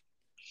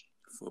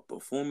for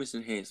performance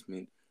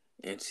enhancement?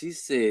 And she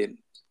said,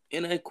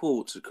 and I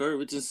quote, Sha'Carri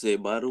Richardson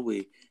said, by the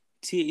way,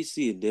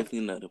 THC is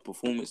definitely not a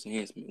performance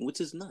enhancement, which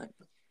is not.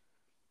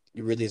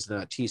 It really is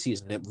not. THC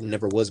is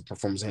never was a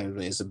performance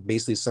enhancement. It's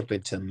basically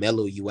something to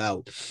mellow you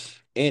out,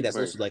 and that's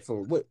also like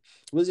for what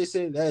does they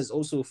say? That is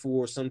also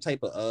for some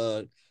type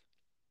of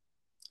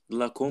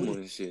glaucoma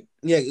and shit.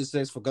 Yeah, it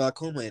says for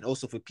glaucoma and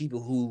also for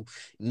people who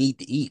need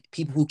to eat.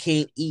 People who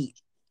can't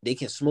eat, they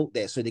can smoke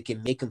that so they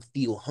can make them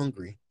feel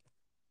hungry.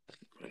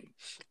 Right.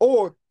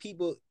 Or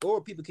people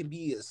can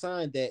be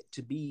assigned that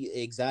to be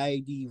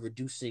anxiety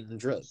reducing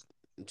drug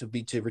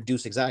to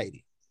reduce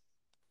anxiety.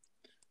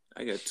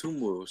 I got two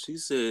more. She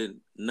said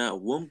not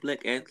one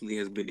black athlete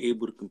has been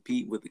able to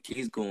compete with the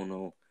case going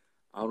on.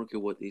 I don't care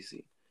what they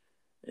say,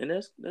 and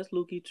that's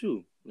low key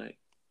true. Like,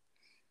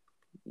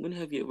 when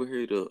have you ever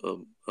heard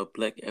a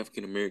black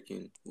African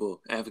American,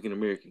 well, African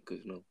American,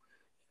 because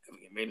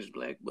African American is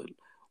black, but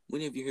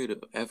when have you heard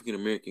of African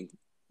American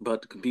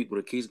about to compete with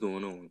a case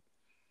going on,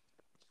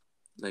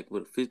 like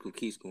with a physical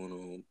case going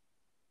on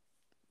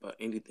about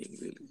anything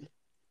really?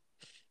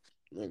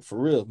 Like for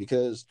real,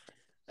 because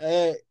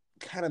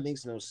kind of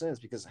makes no sense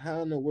because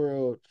how in the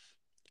world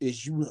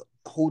is you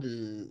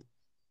holding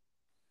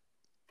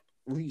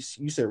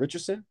you said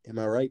Richardson, am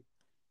I right?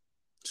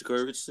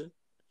 Sha'Carri Richardson?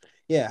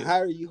 Yeah, how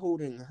are you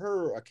holding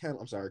her account?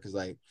 I'm sorry, because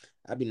like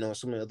I've been knowing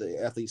some of the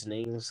other athletes'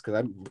 names because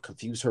I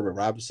confused her with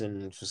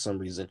Robinson for some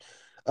reason.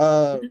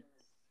 I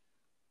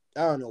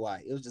don't know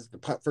why. It was just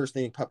the first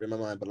thing popped in my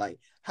mind. But like,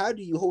 how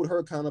do you hold her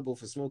accountable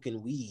for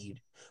smoking weed,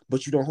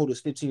 but you don't hold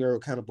this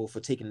 15-year-old accountable for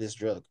taking this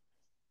drug?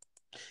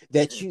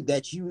 That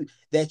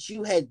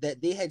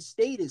they had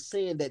stated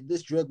saying that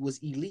this drug was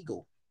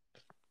illegal.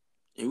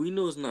 And we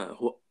know it's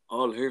not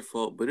all her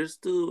fault, but it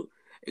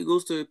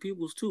goes to her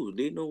peoples too.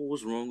 They know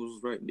what's wrong,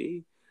 what's right.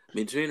 They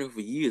been training for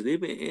years. They've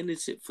been in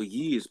this shit for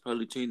years,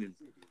 probably training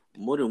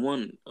more than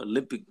one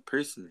Olympic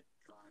person.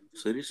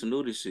 So they should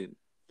know this shit.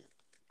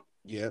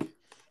 Yeah.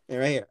 And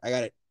right here, I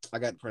got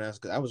to pronounce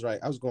because I was right.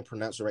 I was going to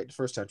pronounce it right the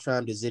first time.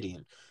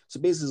 Trimetazidine.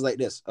 So basically, it's like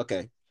this.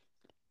 Okay.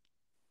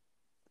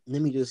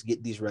 Let me just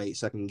get these right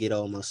so I can get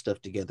all my stuff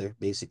together.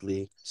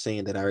 Basically,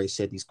 saying that I already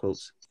said these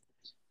quotes.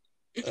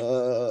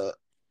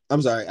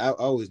 I'm sorry. I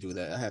always do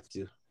that. I have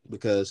to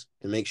because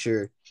to make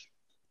sure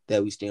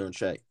that we stay on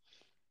track.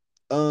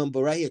 But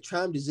right here,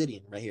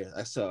 trimetazidine, right here.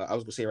 I was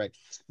gonna say right.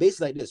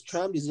 Basically, like this.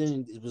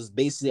 Trimetazidine was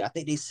basically. I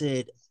think they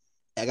said.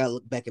 I gotta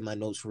look back at my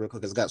notes real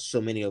quick because I got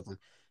so many of them.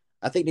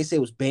 I think they say it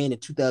was banned in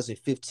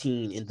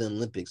 2015 in the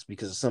Olympics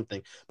because of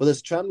something. But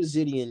this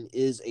trimetazidine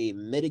is a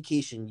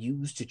medication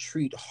used to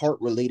treat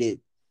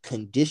heart-related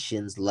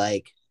conditions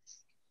like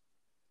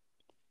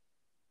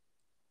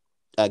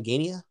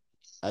angina.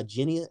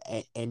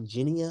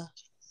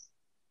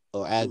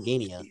 or Ooh,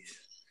 Algania. jeez.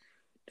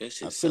 That I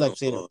shit feel like sound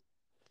saying it.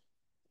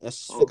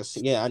 That's like a, pause.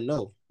 yeah, I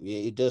know. Yeah,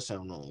 it does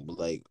sound wrong, but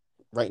like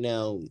right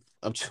now,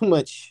 I'm too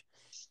much.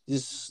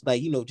 Just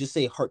like just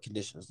say heart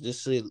conditions.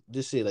 Just say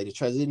like the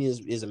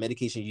Trizidine is a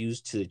medication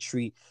used to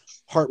treat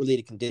heart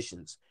related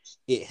conditions.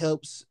 It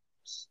helps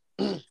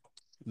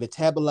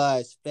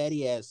metabolize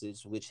fatty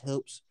acids, which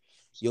helps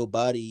your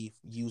body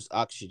use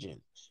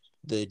oxygen.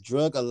 The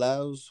drug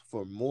allows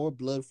for more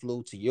blood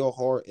flow to your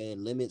heart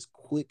and limits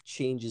quick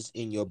changes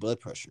in your blood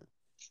pressure.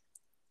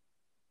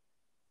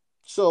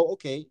 So,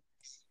 okay,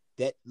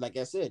 that like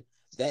I said,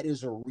 that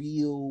is a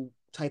real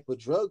type of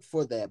drug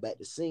for that, but at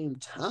the same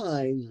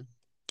time,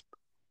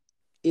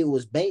 it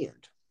was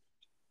banned.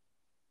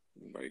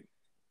 Right.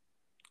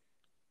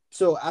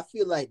 So I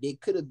feel like there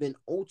could have been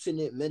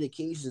alternate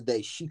medications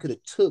that she could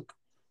have took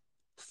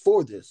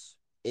for this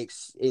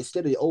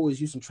instead of always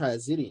using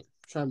Trizidium.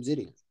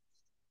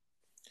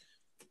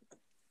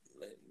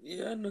 Like,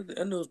 yeah, I know.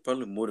 I know. It's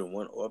probably more than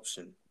one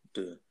option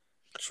to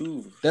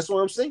choose. That's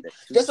what I'm saying. That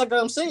too. That's like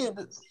what I'm saying.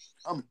 But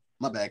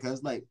my bad,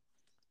 cause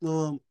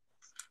um,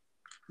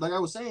 like I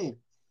was saying,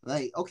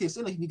 like okay,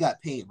 say like you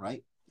got pain,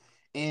 right?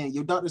 And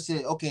your doctor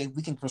said, okay,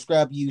 we can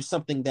prescribe you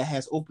something that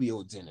has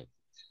opioids in it.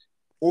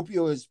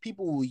 Opioids,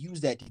 people will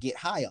use that to get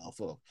high off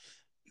of.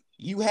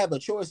 You have a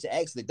choice to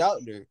ask the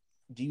doctor,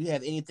 do you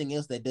have anything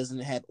else that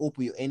doesn't have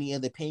opioid, any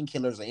other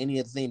painkillers or any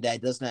other thing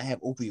that does not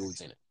have opioids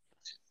in it?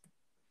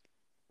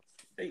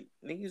 Hey,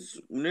 niggas,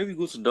 whenever you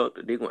go to the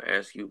doctor, they gonna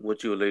ask you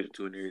what you're related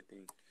to and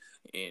everything,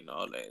 and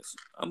all that. So,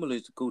 I'm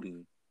allergic to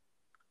codeine.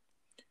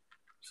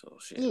 So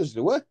shit, This is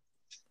the what?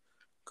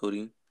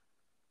 codeine.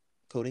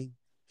 Codeine.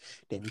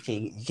 Damn, you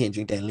can't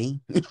drink that lean.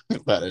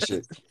 About that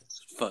shit.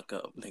 Fuck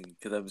up, nigga.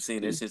 Because I've been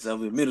saying that since I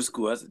was in middle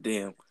school. I said,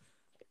 damn,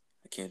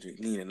 I can't drink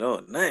lean at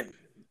all. Nothing.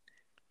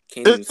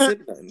 Can't even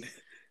sip nothing.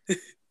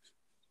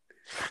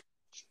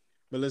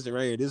 But listen,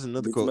 right here, this is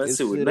another Mix quote. my It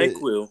shit with said,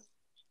 NyQuil.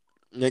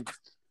 like,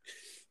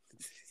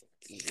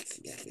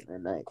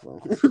 that night,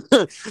 bro.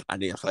 I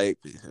need a fight.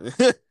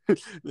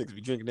 Niggas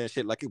be drinking that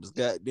shit like it was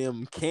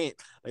goddamn can't,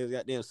 like it was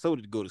goddamn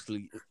soda to go to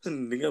sleep.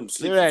 Nigga, I'm Give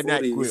sleep me for that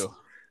 4 days. NyQuil.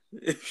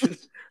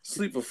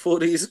 Sleep for 4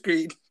 days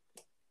straight.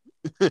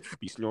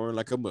 Be snoring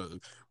like a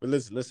mug. But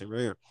listen, right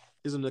here.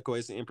 Here's another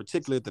quote. In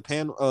particular, the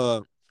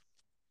panel,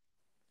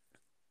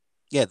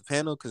 the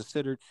panel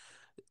considered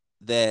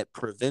that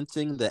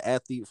preventing the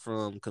athlete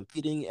from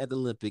competing at the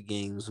Olympic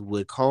Games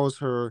would cause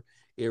her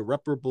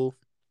irreparable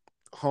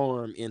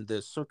harm in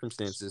the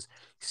circumstances.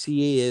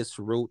 CAS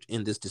wrote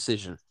in this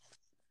decision.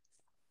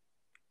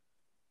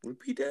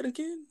 Repeat that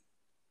again.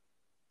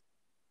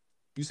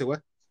 You said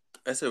what?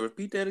 I said,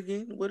 repeat that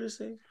again. What did it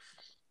say?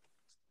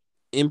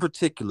 In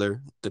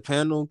particular, the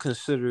panel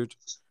considered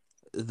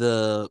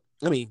the.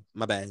 I mean,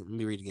 my bad. Let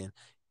me read again.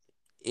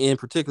 In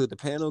particular, the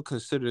panel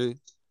considered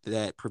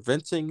that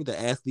preventing the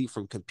athlete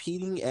from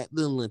competing at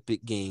the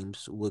Olympic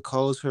Games would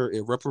cause her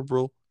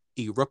irreparable.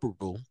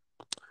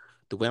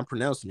 The way I'm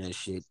pronouncing that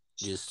shit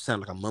just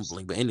sounds like I'm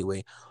mumbling, but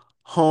anyway,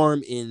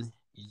 harm in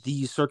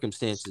these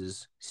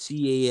circumstances.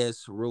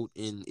 CAS wrote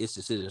in its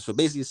decision. So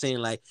basically, saying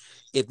like,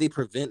 if they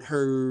prevent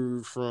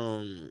her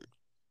from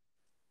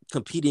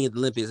competing at the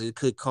Olympics, it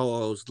could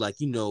cause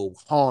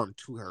harm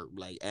to her,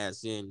 like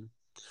as in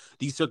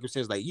these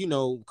circumstances, like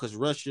because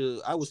Russia,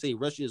 I would say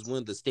Russia is one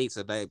of the states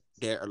that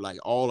are like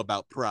all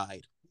about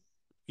pride,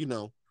 you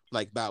know,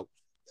 like about.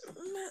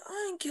 Man,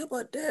 I ain't care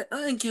about that.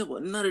 I ain't care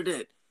about none of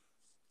that.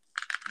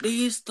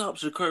 They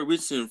stopped Shakari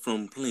Richardson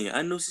from playing.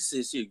 I know she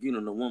said she agreed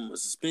on the 1 month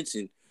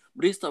suspension,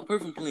 but they stopped her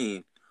from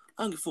playing.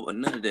 I don't give a fuck about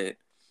none of that.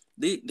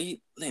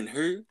 They letting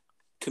her,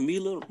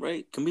 Camila,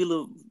 right?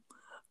 Camila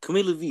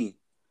V.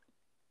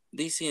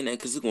 They saying that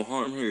because it's gonna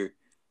harm her.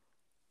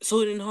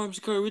 So it didn't harm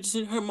Shakari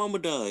Richardson. Her mama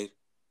died.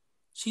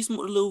 She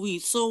smoked a little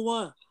weed. So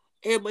what?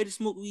 Everybody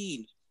smoke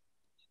weed.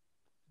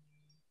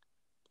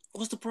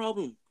 What's the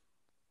problem?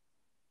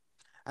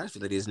 I just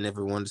feel like they just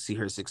never wanted to see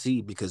her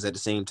succeed because at the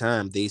same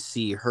time they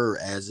see her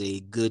as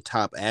a good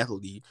top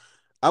athlete.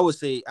 I would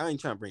say I ain't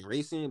trying to bring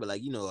race in, but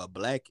a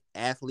black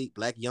athlete,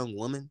 black young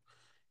woman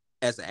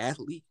as an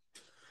athlete,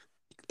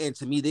 and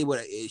to me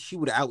she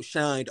would have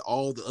outshined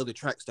all the other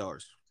track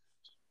stars.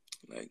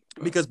 Like,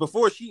 bro. Because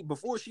before she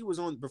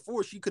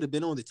could have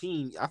been on the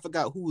team, I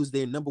forgot who was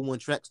their number one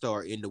track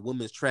star in the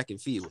women's track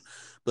and field.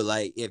 But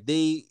like if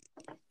they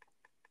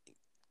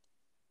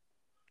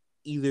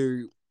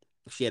either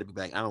she had to be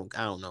back, I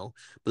don't know.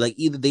 But like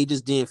either they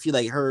just didn't feel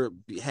like her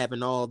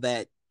having all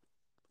that.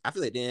 I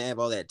feel like they didn't have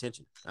all that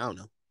attention. I don't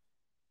know.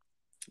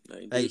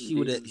 Like she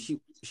would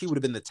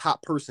have been the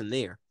top person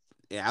there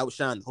and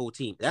outshine the whole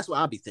team. That's what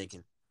I'd be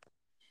thinking.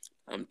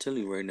 I'm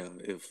telling you right now,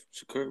 if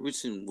Shakira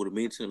Richardson would have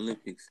made it to the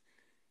Olympics,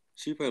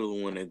 she probably would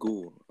have won that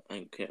gold. I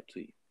ain't cap to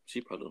you. She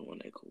probably would have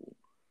won that gold.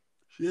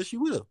 Yeah, she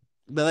would have.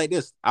 But like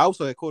this, I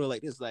also had quoted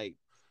like this. Like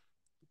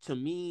to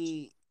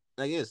me,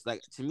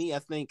 I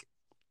think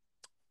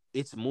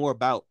it's more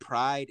about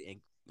pride and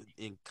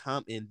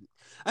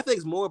I think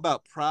it's more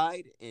about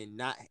pride and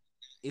not.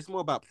 It's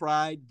more about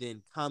pride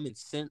than common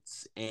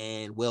sense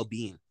and well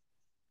being.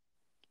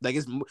 Like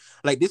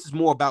like this is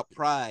more about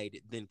pride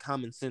than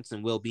common sense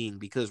and well being.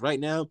 Because right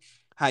now,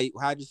 how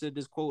I just said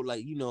this quote,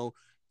 like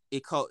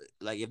it called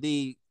like if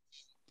they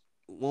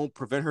won't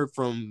prevent her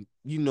from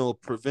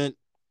prevent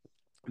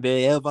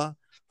Beeva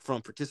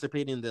from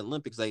participating in the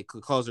Olympics, like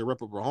could cause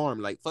irreparable harm.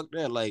 Like fuck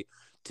that. Like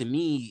to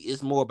me,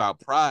 it's more about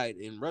pride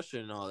in Russia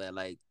and all that.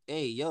 Like,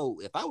 hey, yo,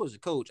 if I was a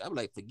coach, I'd be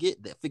like,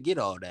 forget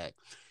all that.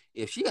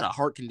 If she got a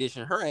heart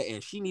condition,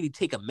 and she need to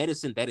take a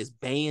medicine that is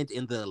banned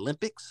in the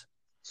Olympics,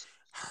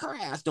 her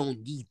ass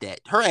don't need that.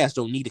 Her ass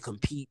don't need to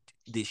compete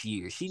this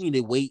year. She need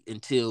to wait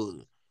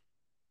until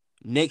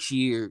next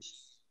year.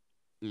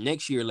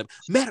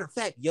 Matter of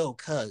fact, yo,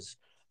 cuz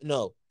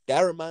no, that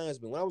reminds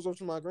me. When I was over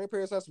to my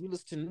grandparents' house, we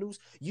listened to the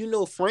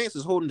news. France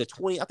is holding the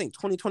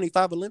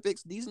 2025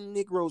 Olympics. These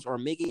Negroes are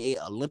making a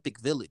Olympic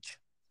village.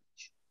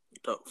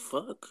 The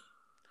fuck?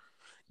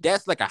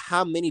 That's like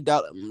how many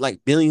dollars,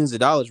 like billions of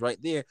dollars right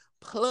there.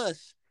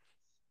 Plus,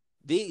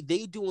 they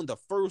doing the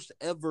first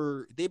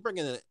ever. They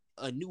bringing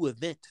a new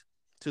event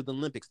to the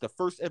Olympics, the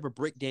first ever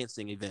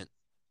breakdancing event.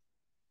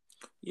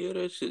 Yeah,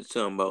 that shit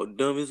sound about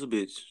dumb as a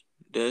bitch.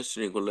 That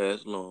shit ain't gonna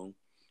last long.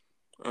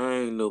 I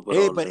ain't know about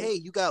Hey, all but that. hey,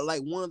 you got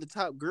like one of the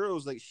top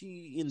girls, like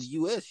she in the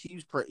U.S.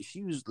 She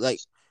was like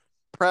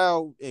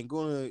proud and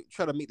going to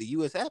try to make the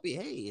U.S. happy.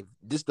 Hey, if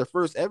this the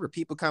first ever,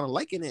 people kind of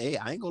liking it. Hey,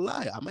 I ain't gonna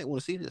lie, I might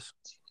want to see this.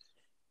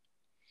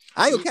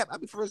 I ain't gonna cap. I'll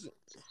be first.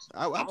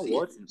 I'll see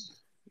it.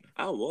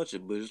 I'll watch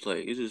it, but it's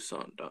like it just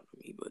sounds dumb to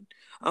me. But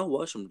I'll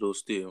watch them though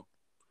still.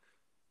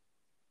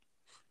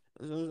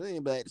 That's what I'm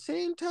saying. But at the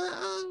same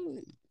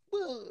time,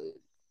 well,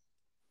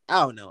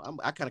 I don't know.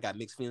 I kind of got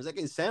mixed feelings. Like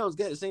it sounds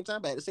good at the same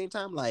time, but at the same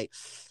time, like,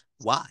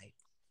 why?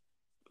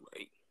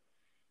 Right.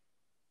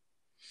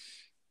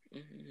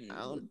 I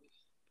don't.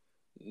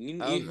 You, I you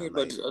don't know. hear about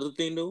Like this other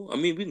thing though? I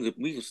mean,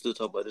 we can still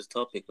talk about this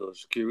topic of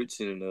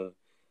security and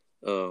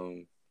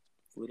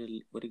what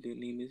the good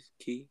name is?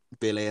 Key.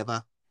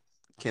 Beleva,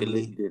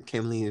 Kimberly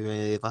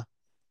Beleva.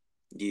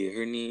 Yeah,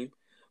 her name.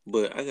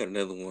 But I got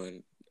another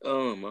one. I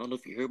don't know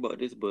if you heard about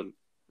this, but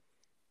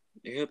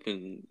it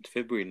happened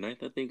February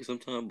 9th, I think,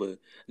 sometime. But I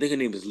think her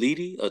name is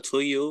Lady, a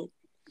 12-year-old.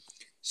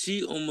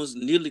 She almost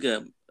nearly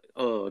got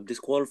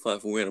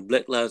disqualified for wearing a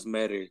Black Lives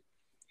Matter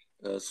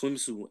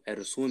swimsuit at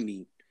a swim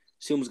meet.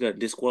 She almost got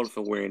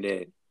disqualified wearing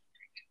that.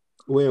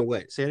 Wearing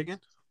what? Say it again.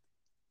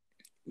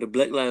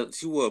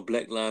 She wore a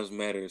Black Lives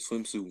Matter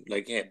swimsuit,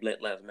 like it had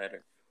Black Lives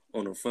Matter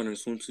on the front of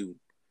the swimsuit.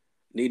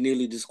 They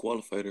nearly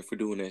disqualified her for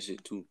doing that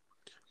shit too.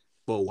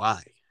 But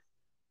why?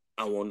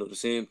 I want to know the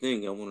same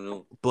thing. I want to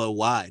know. But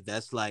why?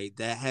 That's like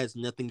that has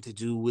nothing to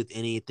do with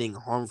anything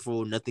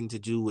harmful, nothing to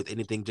do with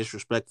anything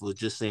disrespectful. It's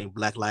just saying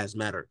Black Lives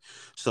Matter.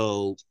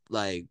 So,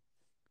 like,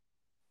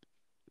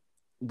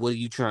 what are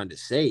you trying to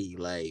say?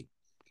 Like,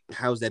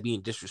 how is that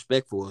being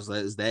disrespectful?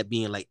 Is that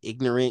being like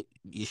ignorant?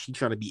 Is she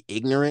trying to be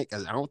ignorant?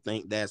 Because I don't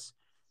think that's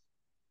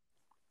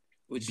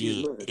Which she is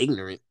being not.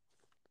 ignorant.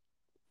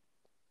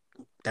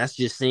 That's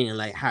just saying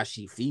like how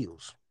she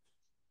feels.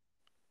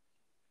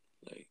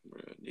 Like,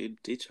 bro, they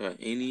try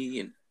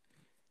any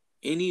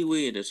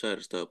way to try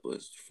to stop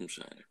us from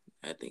shining.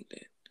 I think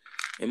that.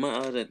 In my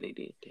eyes, I think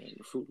they damn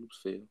the Fruit Loops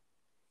fail.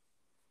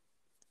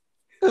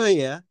 Oh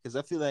yeah, because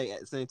I feel like at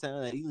the same time,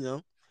 like,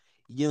 you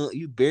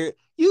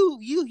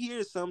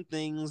hear some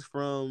things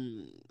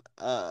from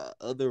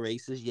other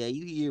races. Yeah,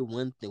 you hear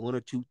one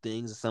or two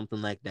things or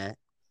something like that.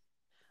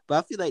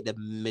 But I feel like the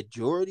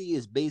majority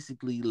is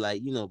basically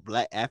like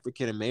Black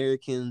African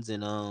Americans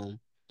and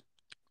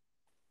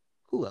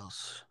who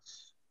else?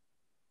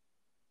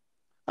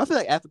 I feel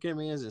like African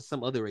Americans and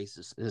some other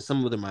races and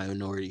some other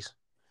minorities.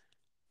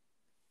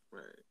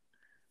 Right.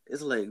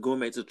 It's like going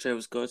back to the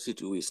Travis Scott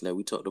situation that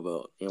we talked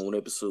about in one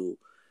episode.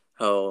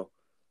 How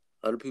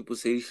other people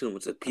say he should have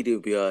went to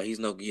PWI. He's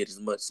not gonna get as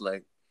much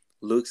like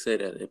looks at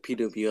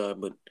PWI,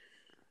 but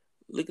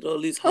look at all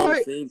these All Hall of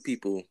right, Fame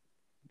people.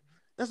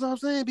 that's what I'm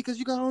saying, because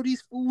you got all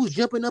these fools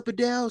jumping up and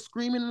down,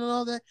 screaming and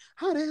all that.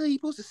 How the hell he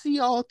supposed to see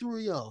all through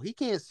y'all? He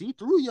can't see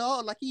through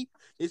y'all. Like he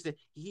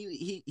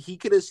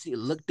could have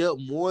looked up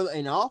more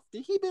and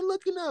often. He been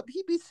looking up.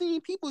 He be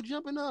seeing people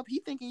jumping up. He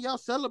thinking y'all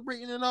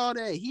celebrating and all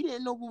that. He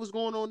didn't know what was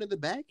going on in the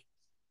back.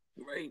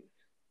 Right.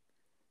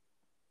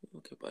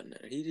 Okay, about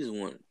that.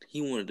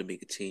 He wanted to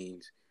make a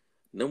change.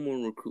 Number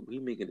one recruit, he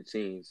making a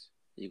change.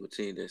 He gonna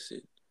change that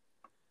shit.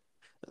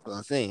 That's what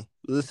I'm saying.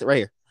 Listen right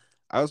here.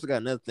 I also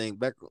got another thing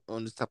back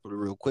on this topic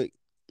real quick.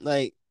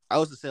 Like I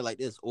also said like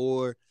this,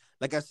 or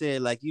like I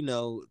said, like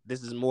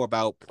this is more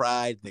about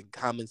pride than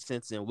common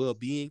sense and well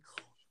being.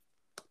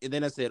 And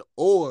then I said,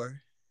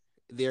 or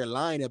they're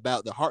lying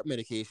about the heart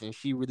medication.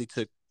 She really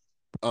took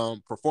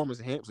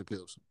performance enhancement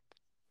pills.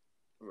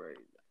 Right.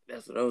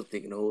 That's what I was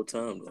thinking the whole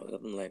time. Though.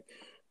 I'm like,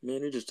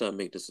 man, they just trying to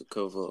make this a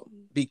cover up.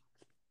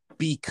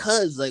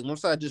 Because like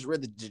once I just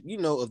read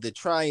the of the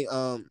try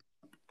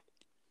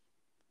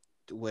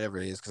whatever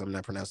it is, because I'm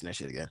not pronouncing that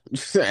shit again.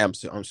 I'm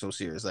so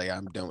serious. Like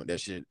I'm done with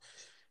that shit.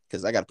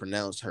 Because I gotta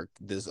pronounce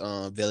this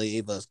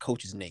Valieva's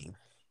coach's name.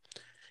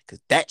 Because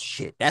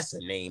that's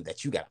a name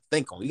that you gotta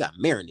think on. You gotta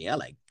marinate. I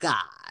like,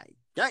 God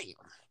damn.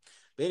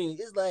 But anyway,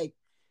 it's like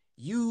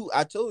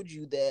I told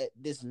you that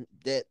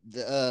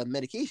the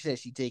medication that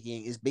she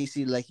taking is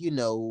basically like,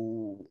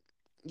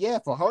 yeah,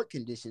 for heart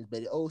conditions,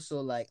 but it also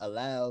like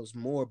allows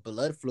more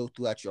blood flow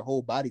throughout your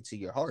whole body to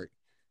your heart.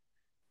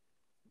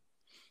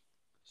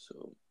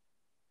 So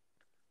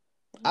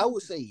I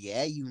would say,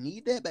 yeah, you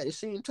need that, but at the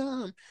same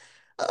time,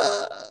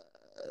 uh,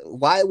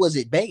 why was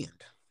it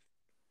banned?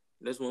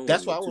 that's one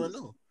That's way what I too. want to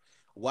know.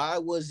 Why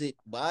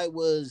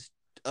was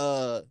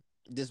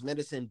this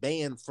medicine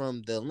banned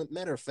from the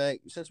matter of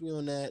fact, since we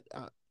on that,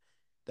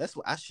 that's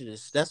what I should have.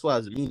 That's why I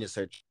was meaning to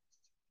search.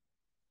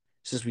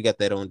 Since we got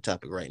that on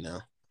topic right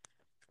now,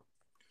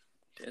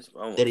 That's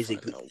what I want that to is a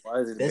find good. out. Why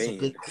is it That's a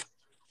good. banned?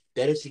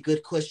 That is a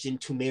good question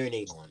to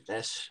marinate on.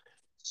 That's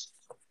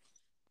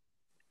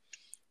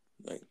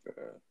Like,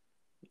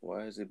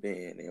 why is it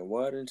banned? And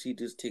why didn't she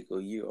just take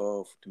a year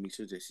off to make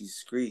sure that she's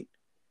straight,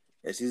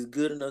 that she's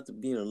good enough to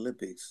be in the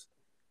Olympics,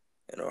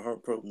 and her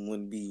heart problem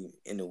wouldn't be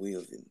in the way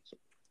of it?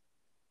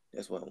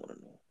 That's what I want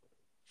to know.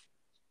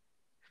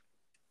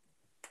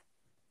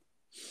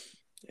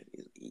 That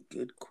is a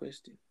good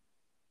question.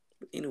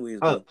 But anyways,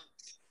 oh though,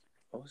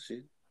 oh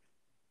shit.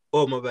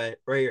 oh my bad.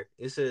 Right here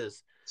it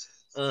says,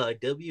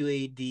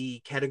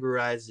 WAD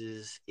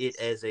categorizes it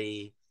as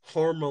a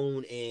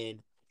hormone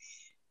and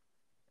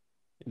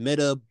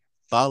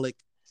metabolic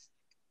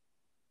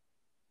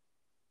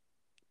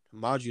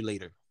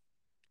modulator,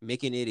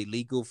 making it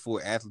illegal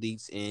for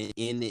athletes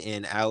in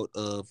and out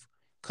of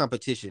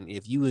competition.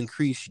 If you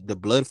increase the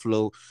blood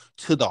flow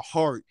to the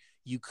heart,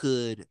 you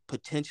could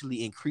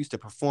potentially increase the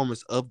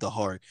performance of the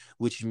heart,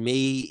 which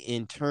may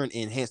in turn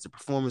enhance the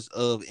performance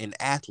of an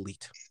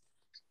athlete.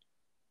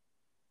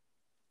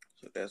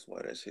 So that's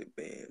why that shit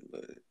banned.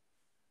 But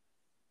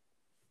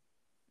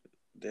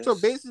So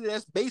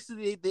that's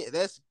basically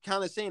that's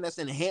kind of saying that's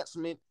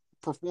enhancement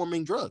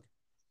performing drug.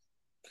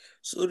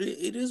 so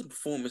it is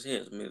performance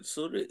enhancement.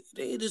 So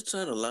they just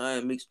trying to lie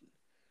and make.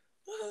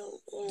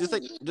 Just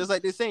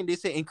like they say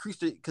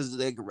increase it because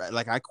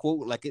like I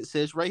quote like it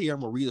says right here. I'm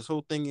gonna read this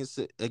whole thing. It's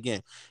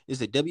again,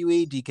 it's a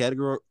WAD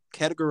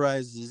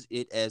categorizes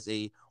it as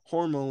a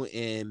hormone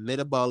and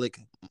metabolic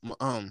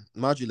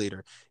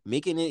modulator,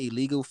 making it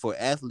illegal for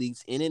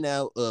athletes in and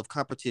out of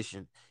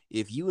competition.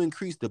 If you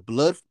increase the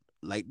blood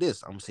like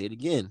this, I'm gonna say it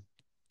again.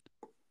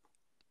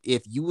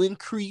 If you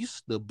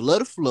increase the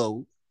blood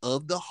flow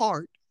of the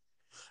heart,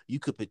 you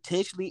could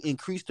potentially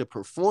increase the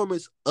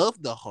performance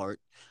of the heart,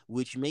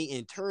 which may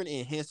in turn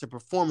enhance the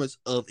performance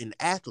of an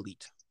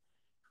athlete.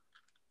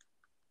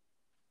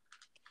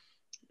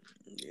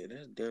 Yeah,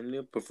 that's damn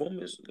near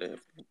performance. That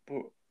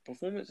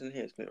performance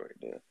enhancement right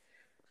there.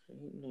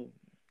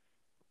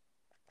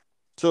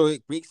 So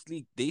it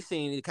basically they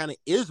saying it kind of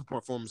is a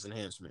performance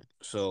enhancement.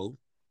 So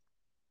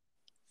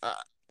I,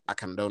 I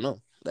kind of don't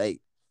know.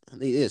 Like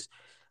it is.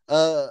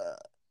 Uh,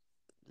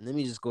 Let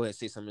me just go ahead and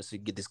say something to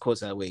get this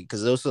quote out of the way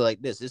because also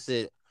like this. It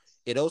said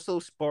it also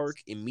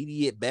sparked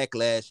immediate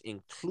backlash,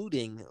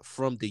 including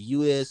from the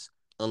U.S.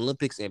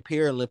 Olympics and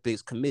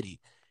Paralympics Committee.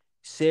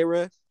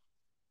 Sarah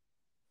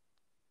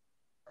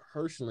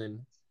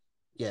Hirschland,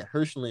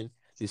 Hirschland,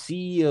 the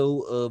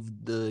CEO of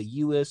the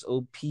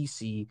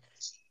USOPC,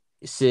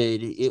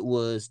 said it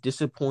was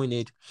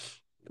disappointed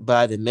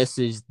by the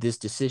message this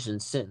decision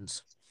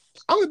sends.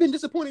 I would have been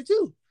disappointed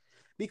too,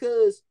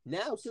 because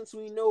now since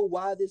we know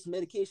why this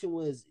medication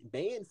was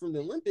banned from the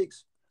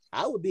Olympics,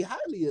 I would be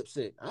highly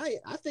upset. I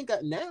think I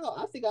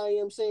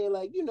am saying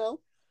like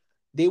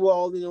they were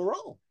all in the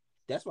wrong.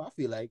 That's what I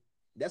feel like.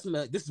 This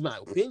is my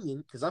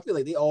opinion because I feel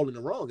like they all in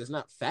the wrong. It's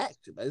not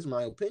fact, but it's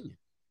my opinion.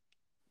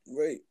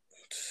 Right.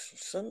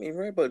 Something ain't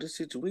right about this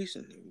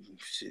situation.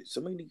 Shit,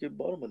 somebody need to get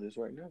bottom of this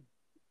right now.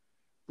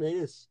 It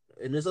is.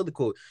 And this other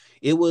quote,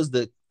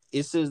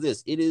 it says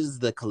this, it is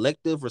the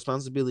collective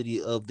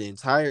responsibility of the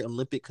entire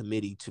Olympic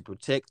Committee to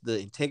protect the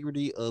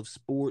integrity of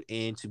sport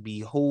and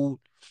to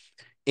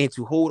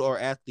hold our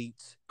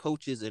athletes,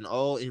 coaches, and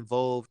all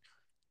involved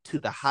to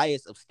the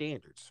highest of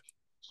standards.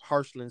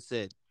 Hirschland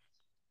said,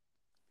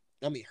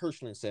 my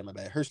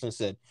bad. Hirschland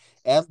said,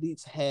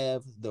 athletes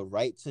have the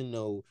right to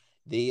know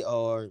they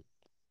are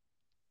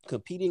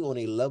competing on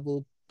a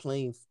level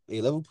playing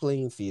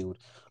field.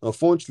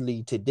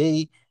 Unfortunately,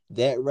 today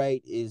that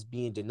right is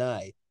being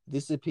denied.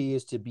 This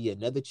appears to be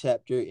another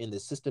chapter in the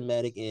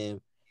systematic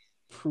and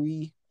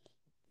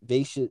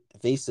pervasive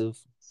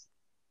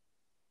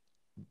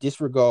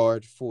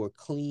disregard for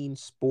clean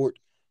sport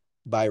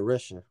by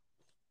Russia.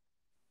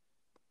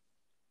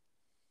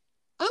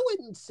 I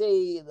wouldn't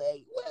say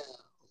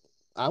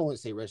I wouldn't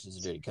say Russia's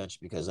a dirty country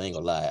because I ain't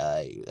gonna lie.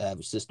 I have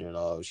a sister in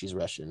law, she's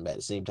Russian, but at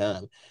the same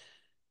time,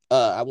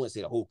 I wouldn't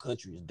say the whole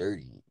country is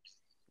dirty,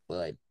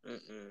 but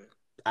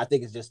I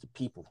think it's just the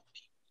people.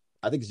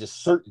 I think it's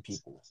just certain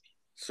people.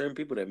 Certain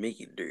people that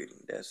make it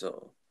dirty. That's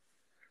all.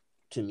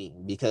 To me,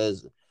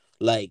 because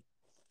like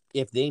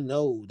if they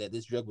know that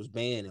this drug was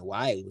banned and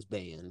why it was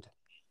banned,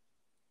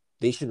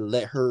 they should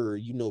let her,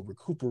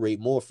 recuperate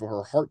more for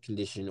her heart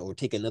condition or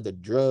take another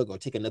drug or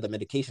take another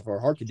medication for her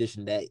heart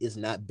condition that is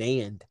not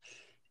banned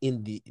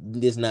in the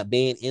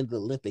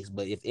Olympics.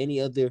 But if any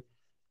other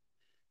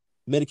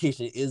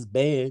medication is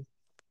banned,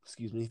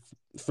 excuse me,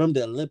 from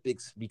the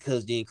Olympics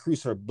because they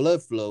increase her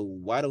blood flow.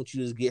 Why don't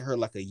you just get her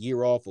like a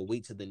year off or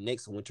wait till the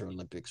next Winter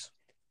Olympics?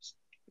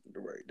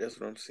 Right, that's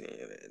what I'm saying.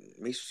 And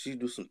make sure she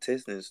do some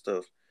testing and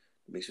stuff.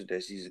 Make sure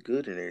that she's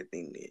good and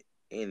everything,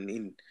 and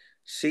in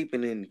shape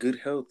and in good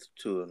health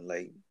to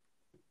like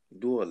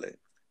do all that.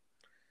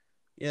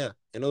 Yeah,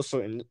 and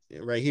also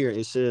right here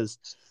it says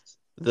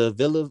the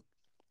Viliva,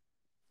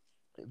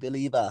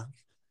 Villa,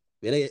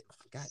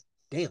 God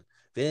damn,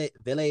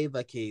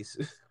 Villeva case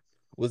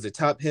was the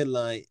top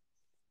headline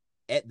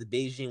at the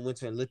Beijing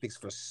Winter Olympics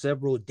for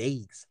several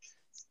days.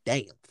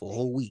 Damn, for a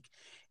whole week,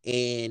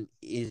 and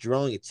is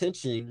drawing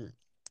attention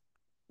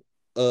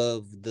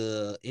of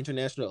the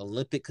International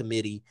Olympic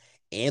Committee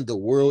and the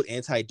World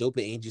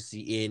Anti-Doping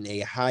Agency in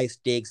a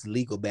high-stakes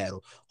legal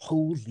battle.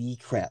 Holy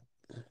crap.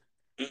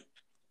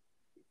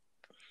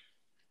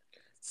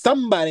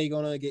 Somebody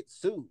gonna get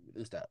sued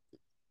and stuff.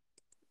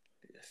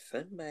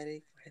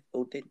 Somebody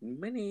owe that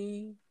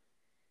money.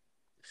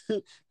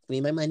 Give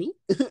me my money.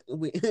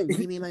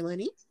 Give me my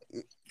money.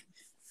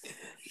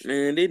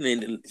 Man, they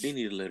need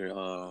to let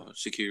her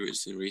secure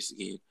race and race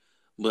again.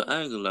 But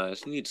I ain't gonna lie,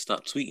 she need to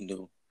stop tweeting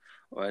though,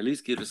 or at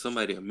least give her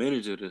somebody a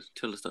manager to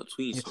tell her stop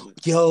tweeting.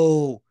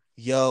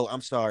 Yo,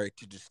 I'm sorry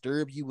to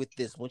disturb you with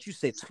this. Once you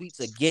say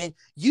tweets again,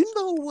 you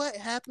know what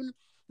happened?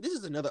 This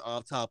is another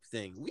off-topic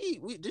thing.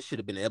 We this should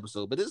have been an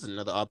episode, but this is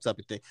another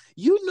off-topic thing.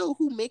 You know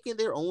who making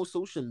their own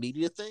social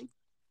media thing?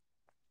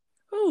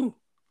 Who?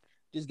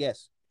 Just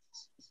guess.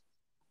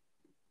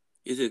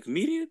 Is it a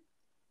comedian?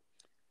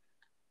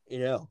 You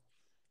know.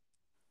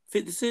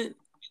 50 Cent?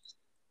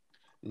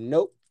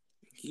 Nope.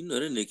 You know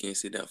that nigga can't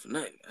sit down for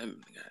nothing. I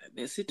mean, God,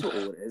 man, sit your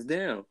old ass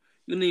down.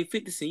 You need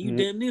 50 Cent. You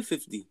damn near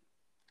 50.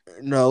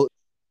 No.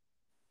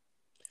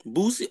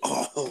 Boosie?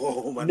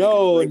 Oh, my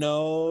no, nigga.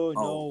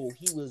 No.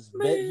 He was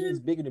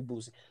bigger than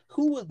Boosie.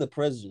 Who was the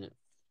president?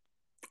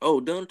 Oh,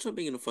 Donald Trump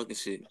ain't in the fucking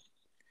shit.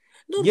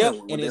 No, yep,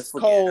 and it's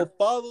called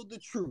Follow the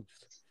Truth.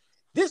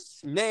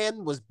 This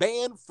man was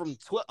banned from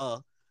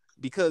Twitter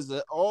because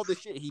of all the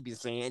shit he been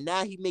saying.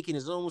 Now he making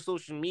his own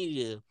social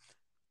media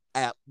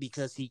app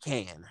because he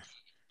can.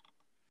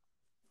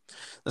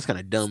 That's kind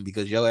of dumb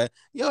because he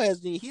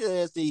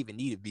didn't even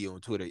need to be on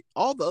Twitter.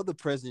 All the other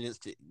presidents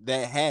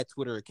that had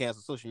Twitter accounts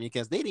or social media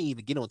accounts, they didn't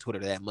even get on Twitter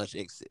that much,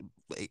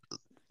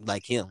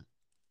 like him.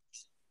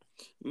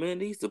 Man,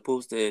 they used to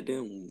post that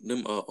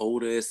them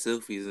old ass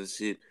selfies and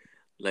shit.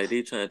 Like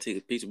they trying to take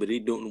a picture, but they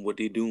don't know what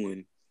they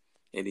doing,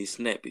 and they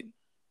snap it,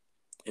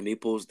 and they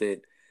post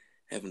that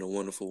having a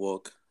wonderful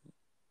walk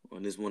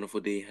on this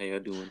wonderful day. How y'all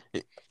doing?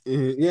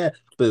 Yeah,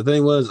 but the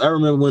thing was, I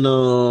remember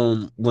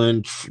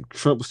when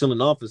Trump was still in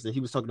office, and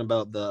he was talking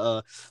about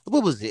the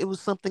what was it? It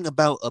was something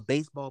about a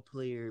baseball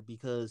player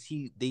because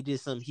they did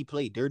something, he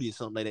played dirty or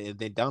something like that, and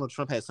then Donald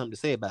Trump had something to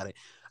say about it.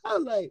 I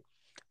was like,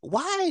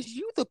 why is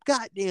you the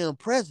goddamn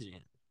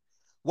president?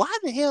 Why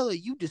the hell are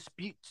you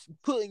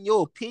putting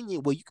your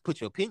opinion? Well, you can put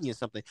your opinion in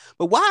something,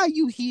 but why are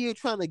you here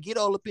trying to get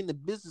all up in the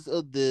business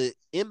of the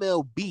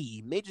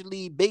MLB, Major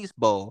League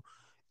Baseball,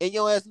 and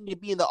your ass need to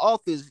be in the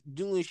office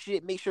doing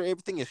shit, make sure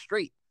everything is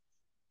straight?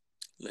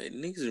 Like,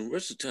 niggas in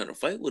Russia trying to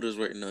fight with us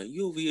right now.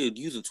 You over here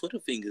using Twitter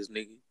fingers,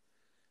 nigga.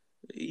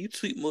 You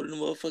tweet more than the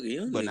motherfucking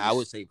young but niggas. I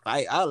would say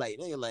fight. I like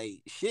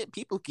shit.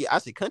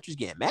 Countries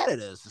get mad at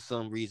us for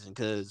some reason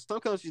because some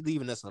countries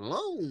leaving us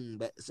alone.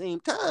 But at the same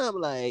time,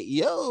 like,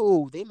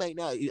 yo, they might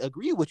not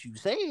agree with what you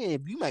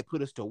saying. You might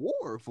put us to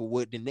war for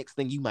what the next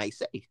thing you might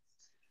say.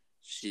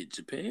 Shit,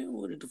 Japan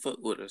wanted to fuck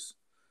with us.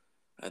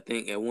 I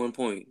think at one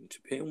point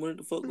Japan wanted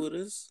to fuck with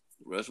us.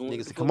 Russia wanted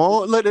to fuck come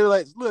on, look,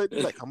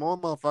 like, come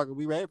on, motherfucker,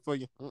 we ready for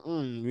you.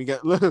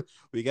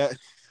 We got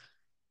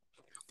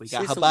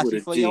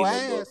hibachi for your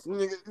ass.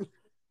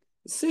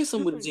 Say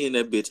something with G in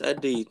that bitch. I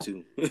dare you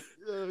to.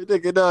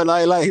 Nigga, no,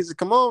 like he said,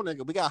 come on,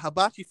 nigga. We got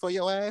hibachi for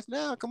your ass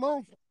now. Come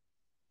on.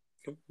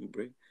 Come on,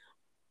 bro.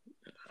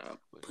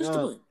 Push the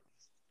button.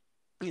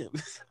 Yeah.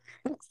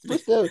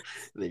 Push the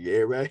nigga,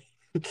 everybody.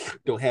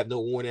 Don't have no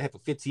warning. Have a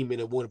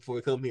 15-minute warning before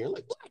we come here.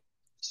 Like, what?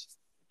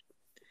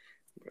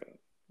 Bro.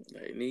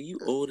 Like, nigga, you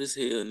old as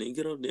hell, nigga.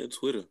 Get on damn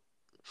Twitter.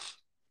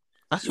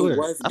 I swear.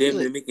 Your wife damn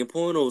near making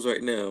pornos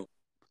right now.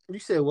 You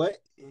said what?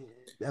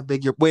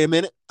 Wait a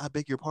minute. I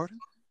beg your pardon?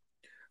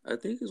 I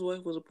think his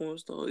wife was a porn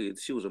star.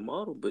 She was a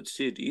model, but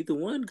shit, either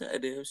one,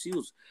 goddamn, she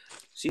was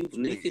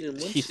naked in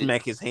one. She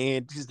smacked his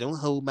hand. Just don't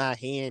hold my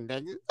hand.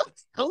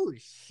 Oh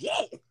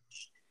shit!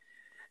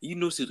 You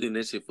know she was in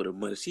that shit for the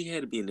money. She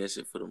had to be in that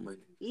shit for the money.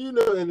 You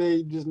know, and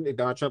then just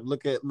Donald Trump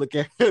look back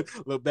at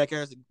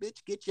her and say,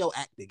 "Bitch, get your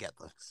act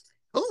together."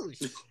 Oh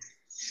shit!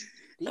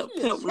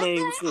 Pimp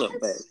name flip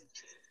back.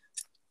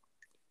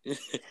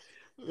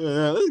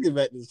 Let's get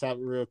back to this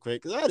topic real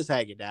quick because I just had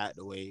to get that out of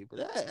the way.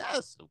 But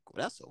that's so cool.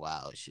 That's a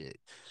wild shit.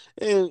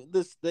 And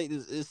this basically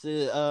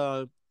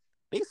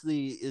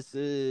it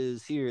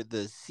says here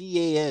the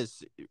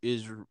CAS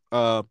is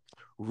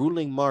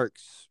ruling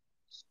marks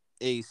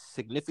a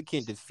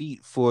significant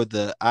defeat for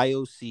the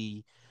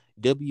IOC,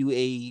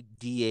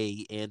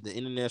 WADA, and the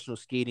International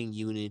Skating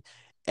Union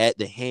at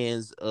the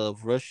hands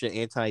of Russia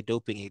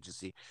anti-doping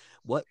agency.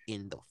 What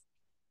in the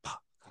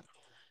fuck?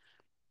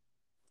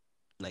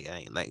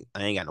 I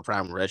ain't got no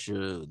problem with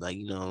Russia. Like,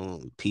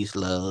 peace,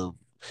 love.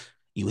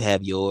 You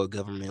have your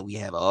government, we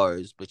have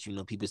ours. But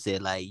people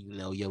said, like,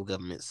 your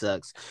government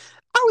sucks.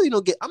 I really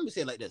don't get. I'm gonna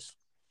say it like this.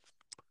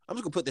 I'm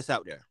just gonna put this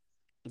out there.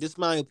 This is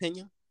my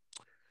opinion.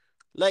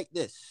 Like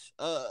this.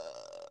 The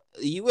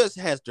U.S.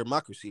 has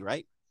democracy,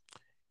 right?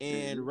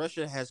 And Mhm.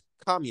 Russia has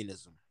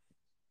communism.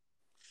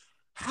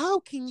 How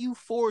can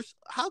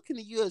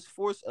the US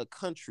force a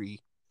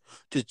country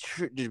to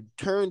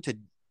turn to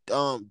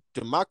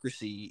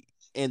democracy,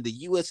 and the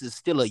US is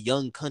still a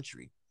young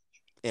country?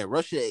 And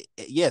Russia,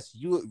 yes,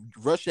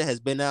 Russia has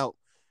been out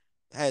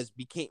has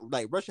became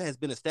like Russia has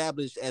been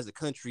established as a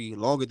country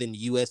longer than the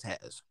US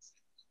has.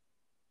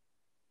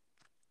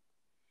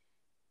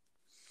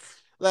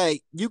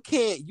 Like, you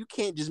can't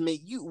just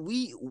make you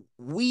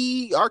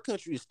we our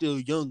country is still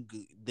younger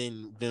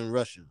than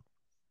Russia.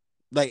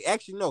 Like,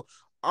 actually, no,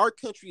 our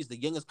country is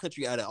the youngest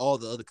country out of all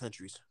the other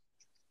countries.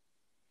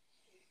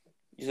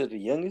 You said the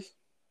youngest?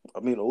 I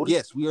mean, oldest?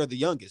 Yes, we are the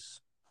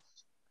youngest.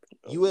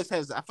 Oh, U.S.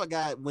 has, I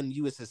forgot when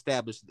U.S.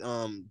 established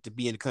to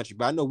be in the country,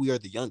 but I know we are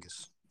the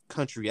youngest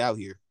country out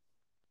here.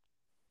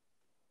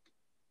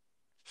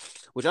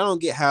 Which I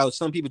don't get how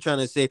some people trying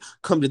to say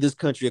come to this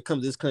country or come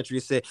to this country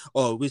and say,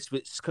 oh,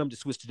 come to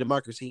switch to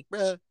democracy,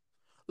 bruh.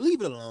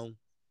 Leave it alone.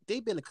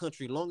 They've been a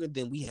country longer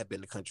than we have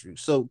been a country,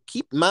 so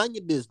keep mind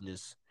your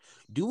business.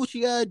 Do what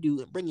you gotta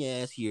do and bring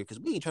your ass here, because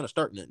we ain't trying to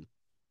start nothing.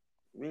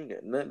 we ain't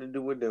got nothing to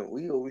do with them.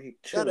 We over here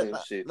Gotta, chilling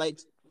and shit.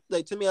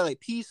 like to me, I like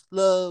peace,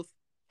 love,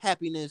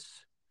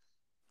 happiness.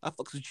 I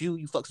fucks with you,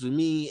 you fucks with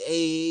me.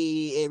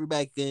 Hey,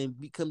 everybody can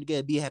come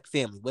together, be a happy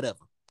family, whatever.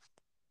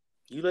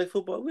 You like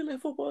football? We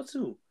like football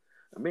too.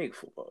 I make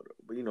football though,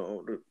 but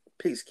the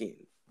pigskin.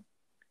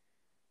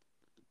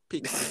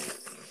 Pig,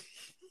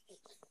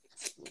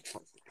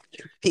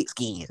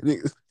 Pigskin.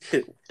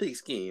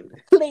 Pigskin.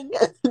 Fling.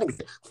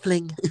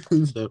 Fling.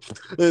 So,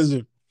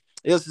 listen,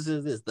 it also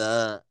says this: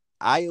 the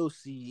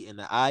IOC and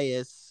the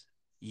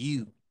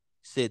ISU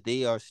said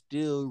they are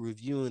still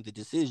reviewing the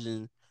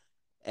decision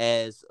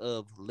as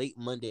of late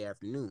Monday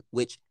afternoon,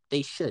 which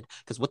they should.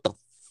 Because what the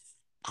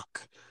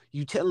fuck?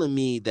 You telling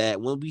me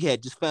that when we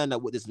had just found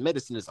out what this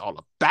medicine is all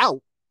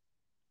about,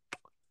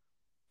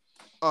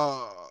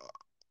 uh,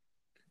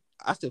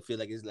 I still feel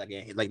like it's like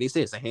they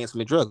said, it's a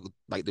handsome drug.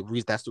 Like,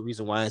 that's the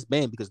reason why it's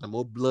banned, because the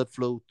more blood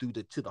flow to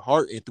the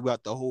heart and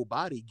throughout the whole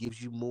body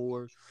gives you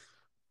more.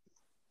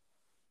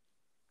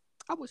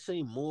 I would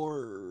say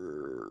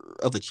more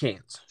of a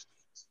chance.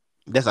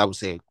 That's what I would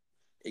say.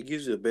 It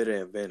gives you a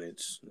better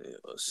advantage.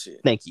 Oh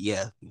shit. Thank you.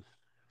 Yeah,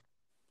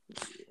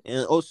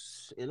 and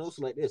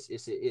also like this,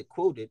 it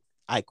quoted.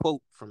 I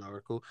quote from the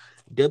article: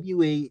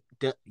 WADA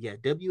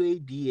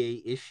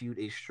issued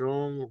a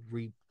strong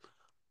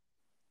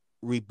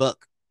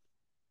rebuke.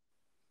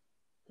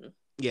 Hmm?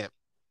 Yeah,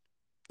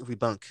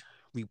 rebunk,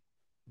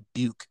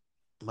 rebuke.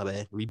 My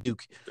bad,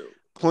 rebuke. That's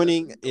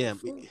Pointing. what the Yeah,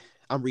 fuck.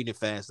 I'm reading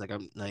fast. Like,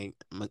 I'm like,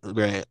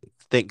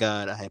 thank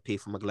God I had paid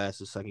for my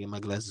glasses, so I can get my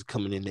glasses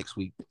coming in next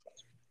week.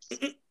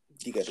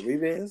 You got the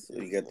Ray-Bans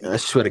or you got I the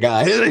swear to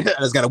regular God, shit?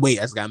 I just gotta wait.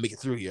 I just gotta make it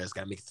through here. I just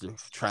gotta make it through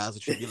trials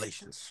and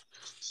tribulations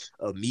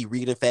of me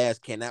reading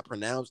fast, cannot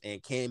pronounce, and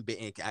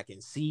I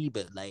can see,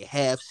 but like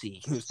half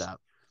see.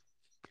 Stop.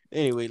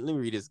 Anyway, let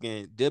me read this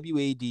again.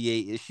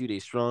 WADA issued a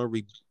strong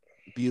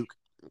rebuke,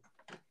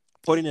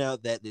 pointing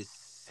out that this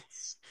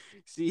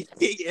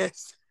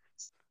CAS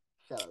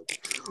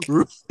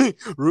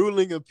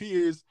ruling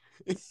appears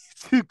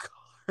to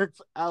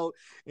carve out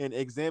an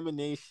damn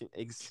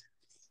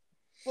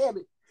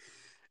it,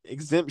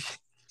 exemption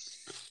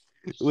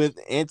with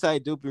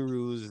anti-doping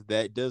rules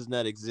that does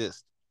not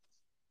exist.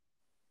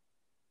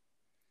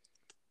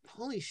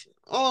 Holy shit!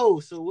 Oh,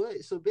 so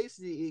what? So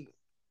basically,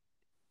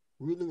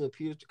 ruling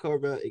appears to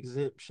carve out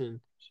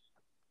exemption.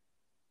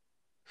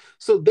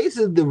 So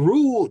basically,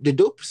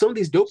 some of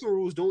these doping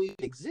rules don't even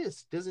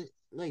exist. Does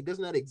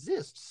not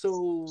exist.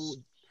 So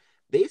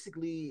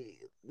basically,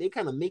 they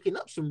kind of making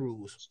up some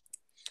rules.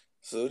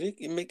 So they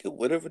can make it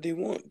whatever they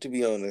want, to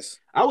be honest.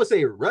 I would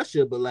say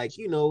Russia, but like,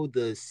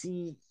 the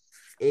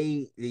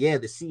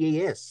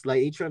CAS,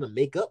 like, they trying to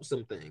make up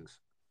some things.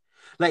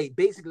 Like,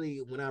 basically,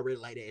 when I read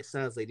it like that, it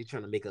sounds like they're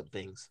trying to make up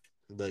things.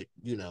 But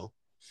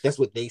that's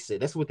what they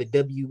said. That's what the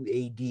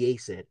WADA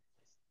said.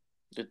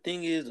 The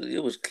thing is,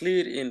 it was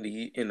cleared in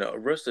the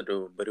arrested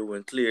though, but it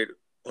wasn't cleared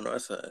on our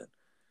side.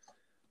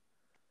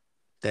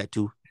 That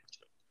too.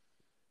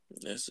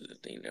 That's the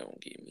thing that don't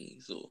get me.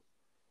 So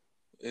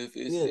if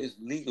it's Yeah, it's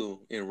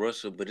legal in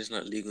Russia, but it's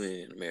not legal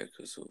in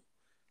America, so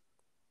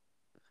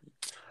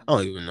I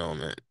don't even know,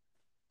 man.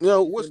 you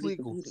What's can't be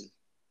legal? competing.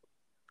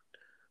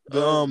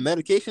 The Um,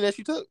 medication that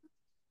you took?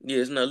 yeah,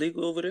 it's not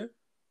legal over there.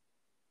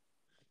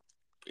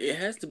 It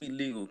has to be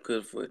legal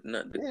because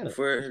Yeah,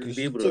 for her to because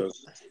be you able took.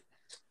 to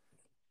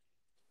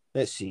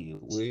Let's see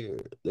where.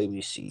 Let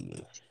me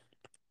see.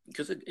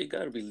 because it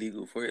got to be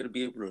legal for her to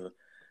be able to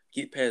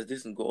get past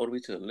this and go all the way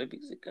to the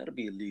Olympics. It got to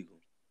be illegal.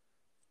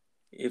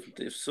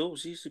 If so,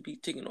 she should be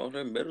taking all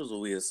her medals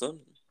away or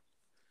something.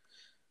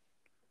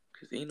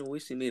 Cause ain't no way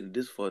she made it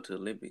this far to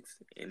Olympics,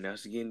 and now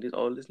she getting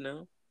all this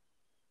now.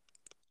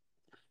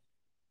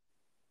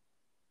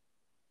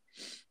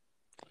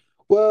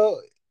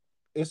 Well,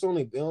 it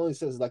only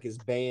says like it's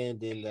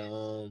banned in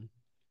the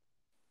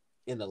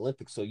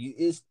Olympics. So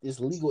it's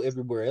legal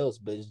everywhere else,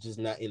 but it's just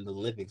not in the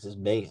Olympics. It's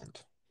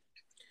banned.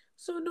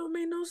 So it don't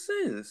make no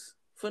sense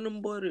for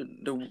them boy to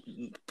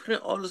put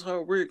in all this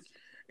hard work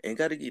and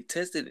got to get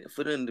tested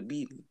for them to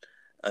be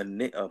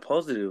a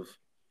positive,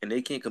 and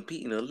they can't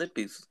compete in the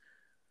Olympics.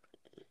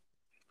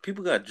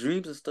 People got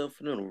dreams and stuff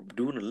for them to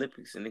do in the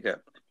Olympics, and they got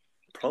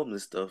problems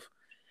and stuff.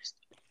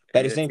 At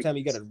And the they same take, time,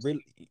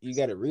 you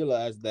gotta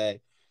realize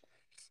that,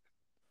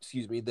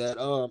 excuse me, that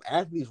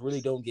athletes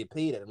really don't get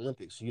paid at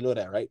Olympics. You know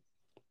that, right?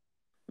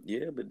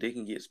 yeah, but they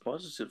can get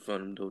sponsorship from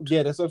them though Yeah,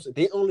 too. that's what I'm saying.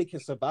 They only can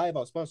survive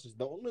on sponsors.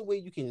 The only way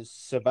you can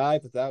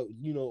survive without,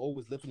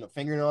 always lifting a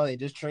finger and all and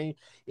just train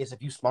is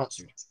if you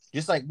sponsored.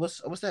 Just like what's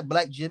that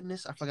black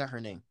gymnast? I forgot her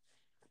name.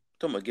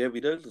 Talking about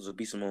Gabby Douglas or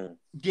B Simone.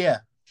 Yeah.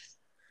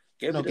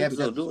 Gabby No, Gabby Douglas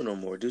don't do Douglas. it no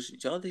more.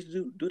 Y'all think she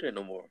do that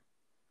no more? Think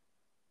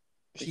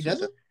She she do?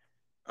 doesn't?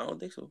 I don't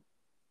think so.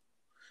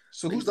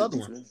 So I think who's it's the just other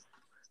B one? Simone.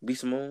 B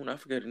Simone, I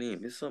forgot the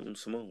name. It's something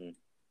Simone.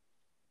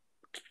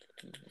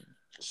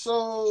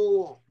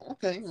 So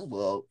okay,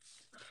 well,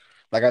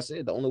 like I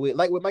said, the only way,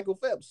 like with Michael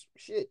Phelps,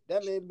 shit,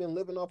 that man been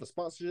living off a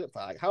sponsorship for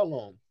like how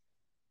long?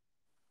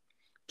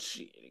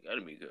 Shit, it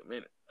gotta be a good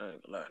minute. I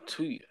ain't gonna lie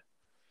to you.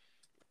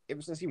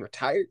 Ever since he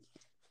retired.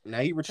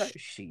 Now he retired.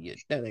 Shit,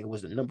 that nigga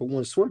was the number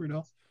one swimmer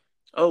though.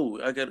 Oh,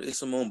 I got it's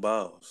Simone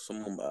Biles.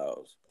 Simone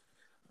Biles.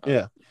 I,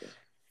 Yeah.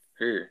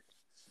 her.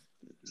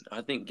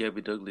 I think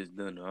Gabby Douglas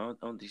done. I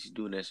don't think she's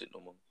doing that shit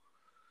no more.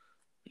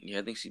 Yeah,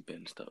 I think she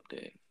better stop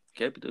that.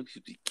 Gabby Douglas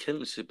used to be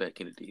killing shit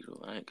back in the day though.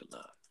 I ain't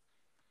gonna lie.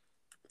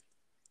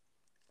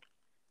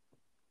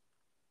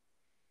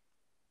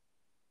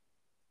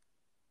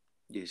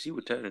 Yeah, she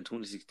retired in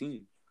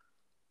 2016.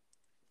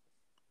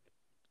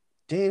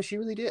 Damn, she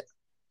really did.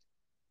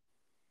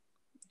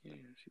 Yeah,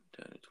 she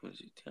retired in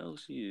 2016. How old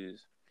she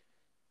is?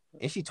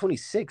 And she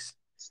 26.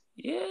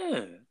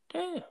 Yeah,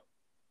 damn.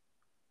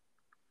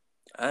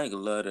 I ain't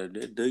gonna lie to her.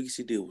 That Dougie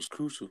she did was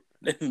crucial.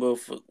 That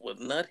motherfucker was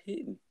not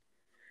hitting.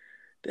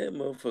 That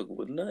motherfucker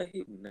was not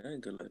hitting. I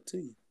ain't gonna lie to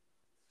you.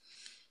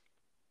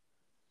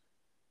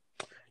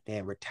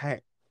 Damn,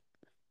 retired.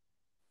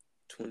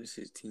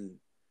 2016.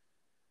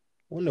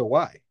 Wonder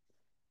why.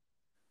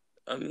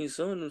 I mean,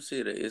 some of them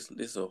say that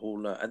it's a whole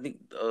lot. I think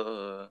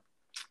it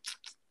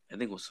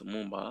was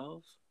Simone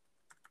Biles.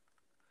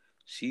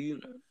 She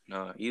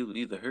nah,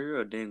 either her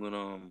or dang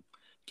on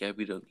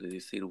Gabby Douglas. They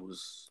said it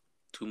was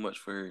too much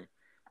for her,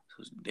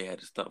 so they had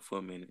to stop for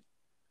a minute.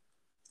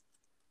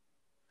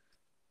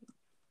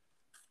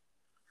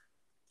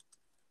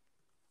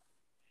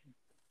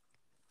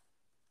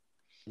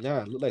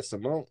 Nah, look like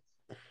Simone.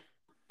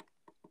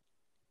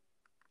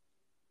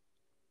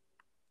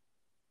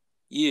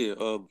 Yeah,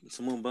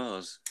 Simone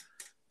Biles.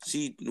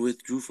 She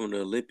withdrew from the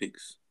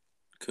Olympics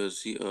because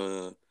she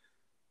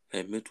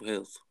had mental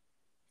health,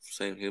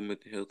 saying her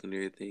mental health and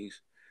everything,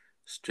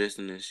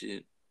 stressing and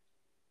shit.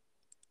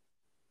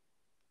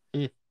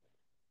 Mm.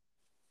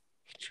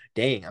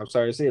 Dang, I'm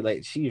sorry to say,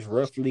 like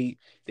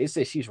they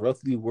said she's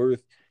roughly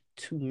worth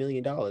 $2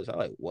 million. I'm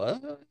like,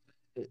 what?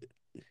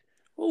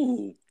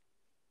 Ooh,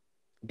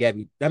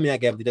 Gabby, I mean not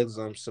Gabby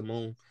Douglas,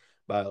 Simone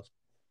Biles.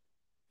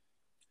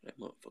 that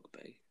motherfucker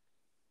baby.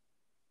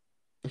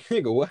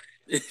 Nigga, what?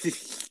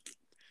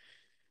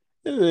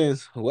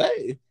 What?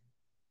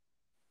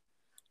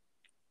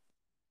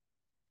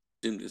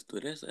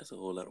 That's a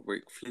whole lot of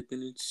work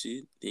flipping and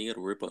shit. Then you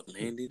gotta worry about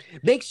landing.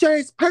 Make sure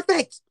it's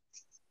perfect.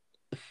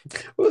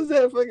 What was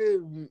that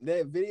fucking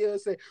that video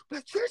say?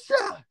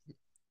 Patricia.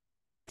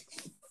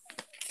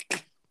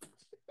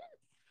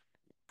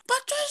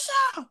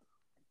 Patricia.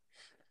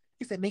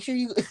 He said, make sure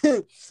you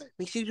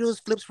make sure you do those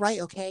flips right,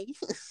 okay?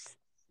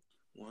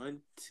 1,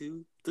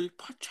 2, 3,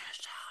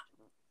 Patricia.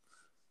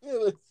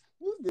 Yeah,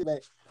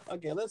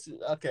 okay,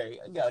 okay.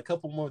 I got a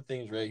couple more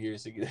things right here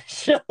to get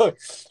show. But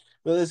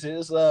listen,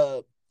 it's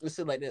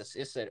like this.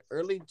 It said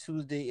early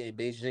Tuesday in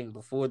Beijing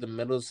before the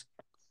medals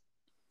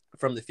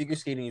from the figure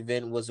skating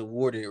event was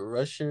awarded,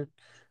 Russian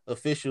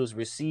officials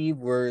received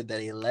word that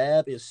a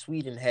lab in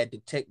Sweden had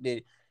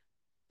detected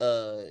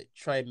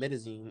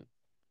trimethazine,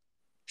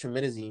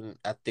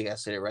 I think I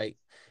said it right,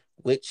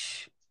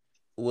 which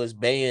was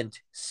banned.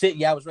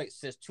 Yeah, I was right.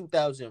 Since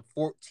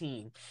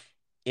 2014,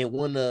 in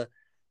one of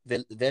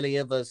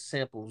Valieva's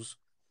samples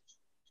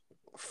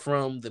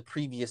from the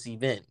previous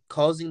event,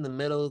 causing the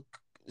medal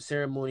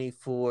ceremony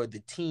for the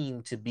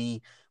team to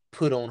be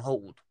put on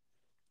hold.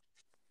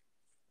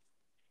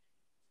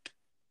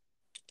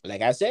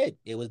 Like I said,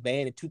 it was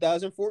banned in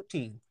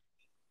 2014.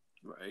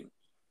 Right.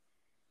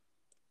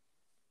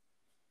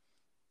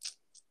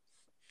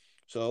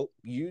 So,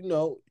 you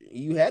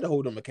had to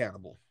hold them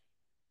accountable.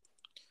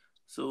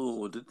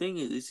 So the thing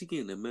is she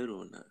getting the medal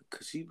or not?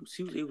 Cause she was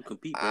able to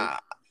compete, right?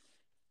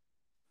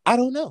 I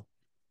don't know.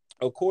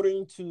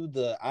 According to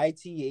the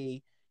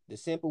ITA, the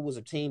sample was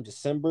obtained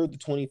December the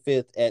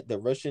 25th at the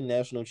Russian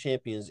National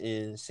Champions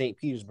in St.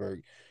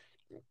 Petersburg,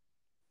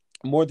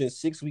 more than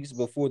 6 weeks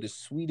before the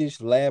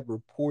Swedish lab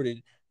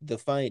reported the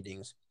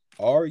findings.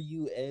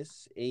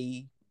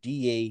 RUSADA,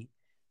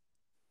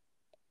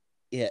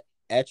 yeah,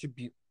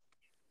 attribute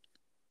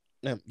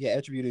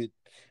attributed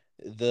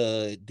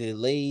the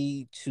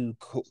delay to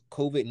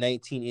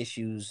COVID-19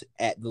 issues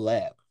at the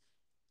lab.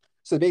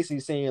 So basically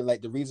saying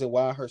like the reason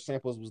why her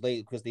samples was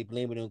late because they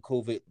blame it on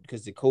COVID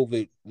because the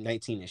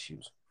COVID-19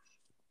 issues.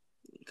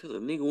 Because a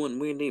nigga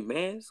wasn't wearing their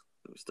mask.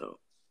 Stop.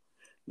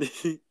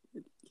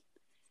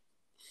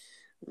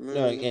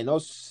 No, and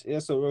also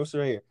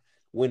right here.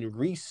 When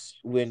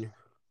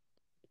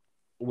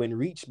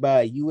reached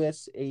by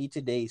USA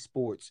Today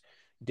Sports,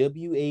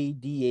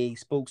 WADA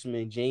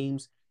spokesman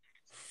James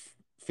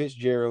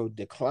Fitzgerald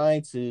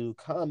declined to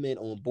comment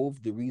on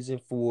both the reason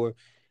for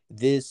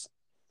this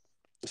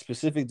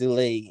specific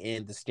delay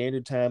and the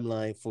standard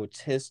timeline for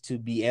tests to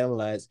be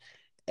analyzed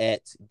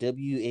at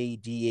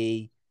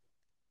WADA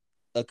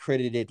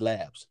accredited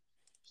labs.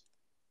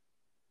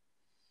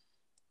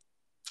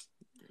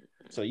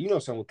 So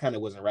someone kind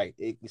of wasn't right.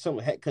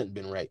 Someone couldn't have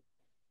been right.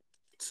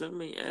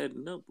 Something ain't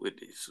adding up with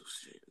this so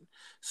shit.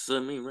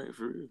 Something ain't right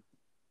for real.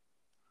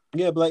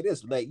 Yeah, but like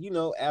this, like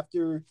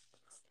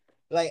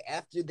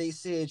after they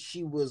said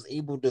she was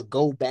able to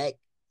go back,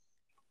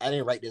 I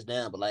didn't write this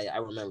down, but like I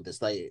remember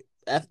this. Like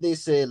after they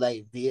said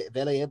like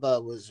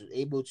Valieva was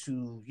able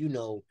to,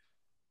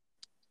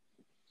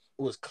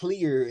 was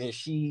clear and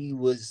she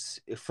was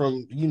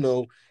from,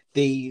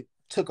 they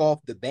took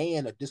off the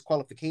ban of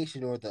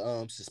disqualification or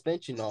the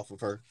suspension off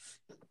of her.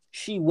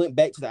 She went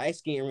back to the ice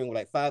skating ring with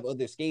like 5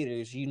 other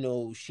skaters. She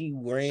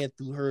ran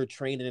through her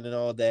training and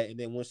all that. And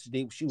then once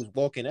she was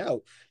walking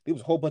out, there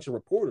was a whole bunch of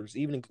reporters,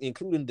 even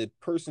including the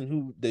person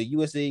who the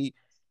USA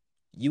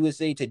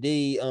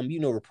Today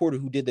reporter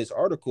who did this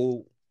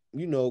article,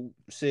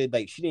 said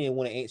like she didn't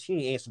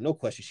answer no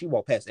questions. She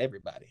walked past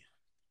everybody.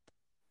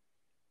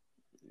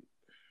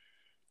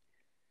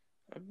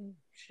 I mean,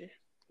 shit.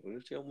 What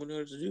did y'all want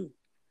her to do?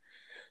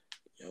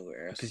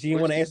 Because she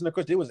didn't want to answer no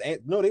questions.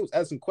 They was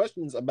asking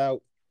questions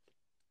about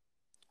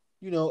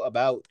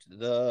about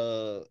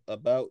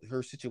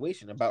her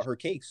situation, about her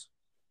case.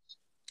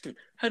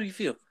 How do you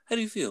feel?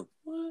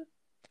 What?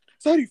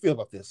 So how do you feel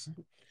about this?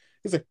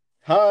 He's like,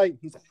 hi.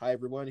 He's like, hi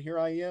everyone. Here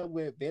I am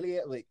with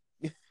Valieva. Like,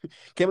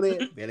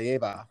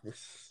 Valieva.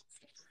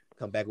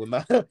 Come back with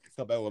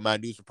my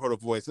news reporter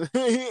voice. That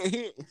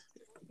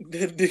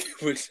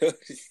nigga was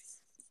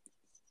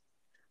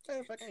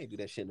if I can't do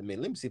that shit in a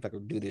minute. Let me see if I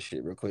can do this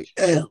shit real quick.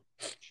 Let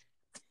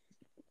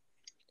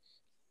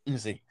me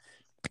see.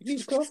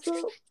 You coughed up?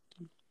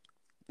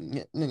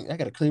 Yeah, I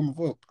gotta clear my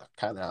voice.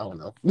 Kind of, I don't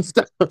know.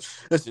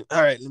 Listen,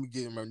 all right, let me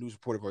get my news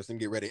reporter voice and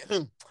get ready.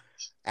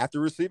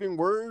 After receiving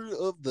word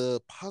of the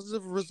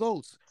positive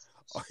results,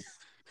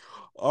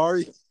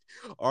 RUSADA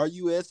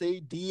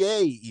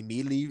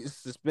immediately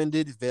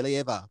suspended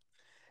Valieva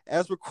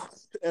as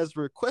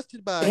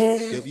requested by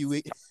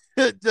WADA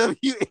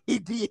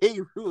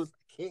rules.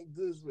 I can't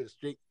do this with a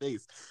straight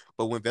face.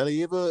 But when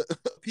Valieva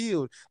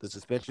appealed, the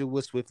suspension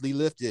was swiftly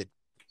lifted,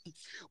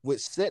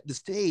 which set the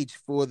stage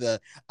for the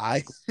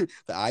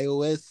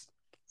IOC's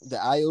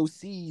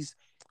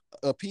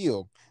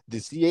appeal. The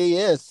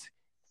CAS.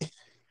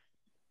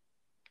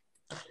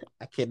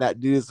 I cannot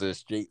do this with a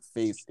straight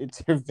face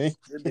intervention.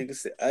 That nigga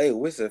said, "Hey,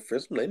 what's that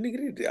first? Like,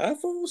 nigga, the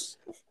iPhones."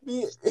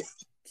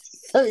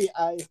 Sorry,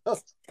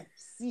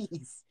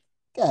 IOCs.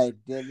 God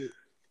damn it!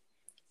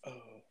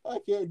 I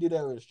can't do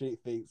that with a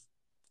straight face.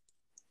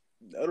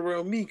 Not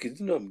around me, cause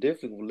I'm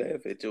definitely gonna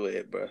laugh at your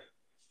ass, bro.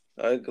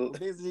 I go.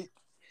 Basically,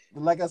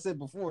 like I said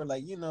before,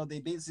 like they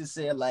basically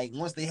said like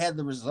once they had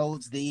the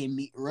results,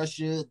 the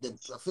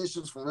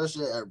officials from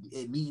Russia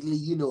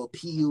immediately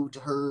appealed to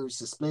her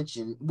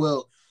suspension.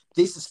 Well,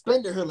 they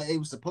suspended her like they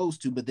were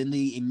supposed to, but then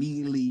they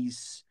immediately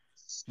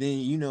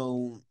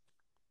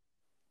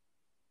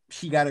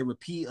she got a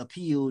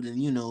appealed,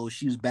 and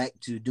she was back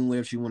to doing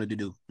whatever she wanted to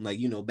do, like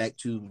back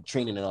to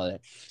training and all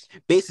that.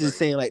 Basically, right.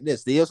 Saying like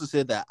this, they also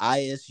said that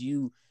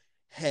ISU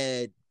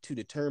had to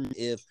determine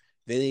if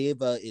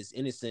Valieva is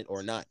innocent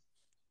or not.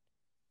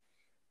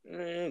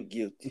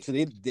 Guilty. So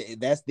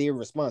that's their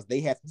response.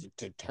 They have to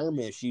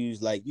determine if she's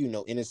like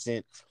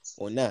innocent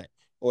or not,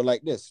 or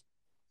like this.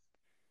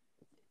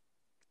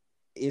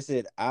 It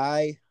said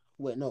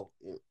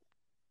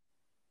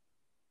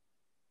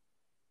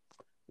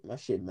my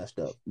shit messed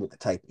up with the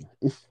typing.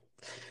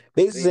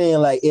 Basically saying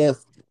like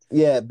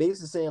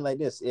basically saying like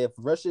this: if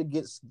Russia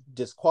gets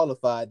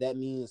disqualified, that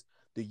means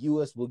the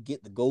U.S. will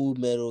get the gold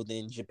medal,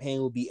 then Japan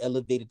will be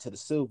elevated to the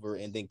silver,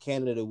 and then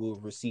Canada will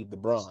receive the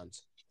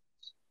bronze.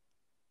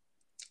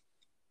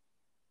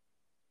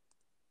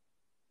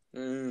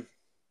 Better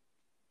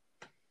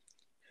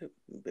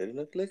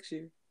luck next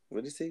year.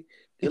 What did he say?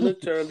 Good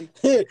luck, Charlie.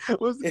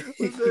 what's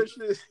that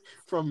shit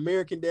from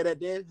American Dad at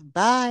Dad?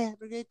 Bye,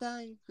 have a great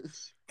time.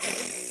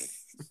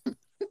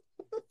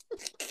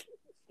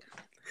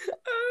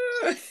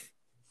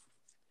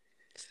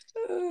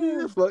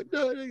 Yeah, fuck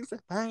no. Nigga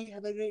said, bye,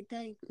 have a great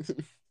time.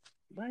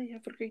 Bye,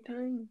 have a great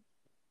time.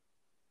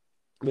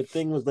 But the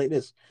thing was like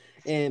this,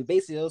 and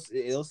basically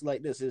it also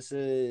like this. It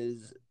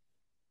says,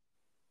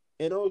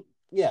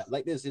 yeah,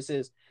 like this. It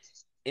says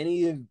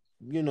any of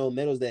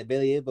medals that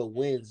Valieva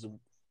wins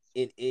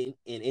in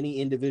any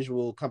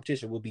individual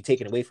competition will be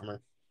taken away from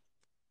her.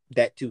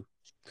 That too.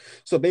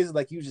 So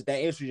basically, like you just that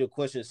answers your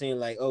question, saying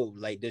like, oh,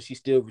 like does she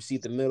still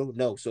receive the medal?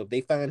 No. So if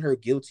they find her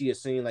guilty of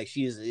saying like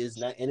she is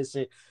not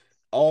innocent,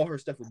 all her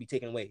stuff will be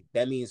taken away.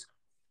 That means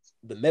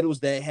the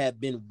medals that have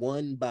been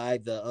won by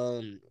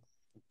the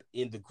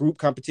in the group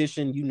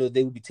competition,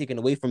 they would be taken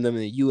away from them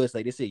in the U.S.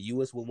 Like they said,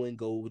 U.S. will win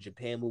gold,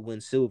 Japan will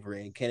win silver,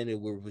 and Canada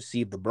will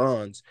receive the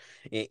bronze.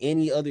 And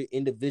any other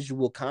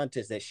individual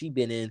contest that she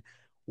been in,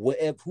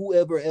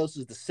 whoever else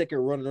is the second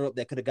runner-up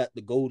that could have got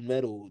the gold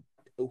medal,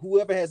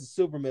 whoever has the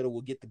silver medal will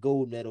get the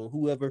gold medal.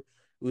 Whoever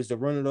was the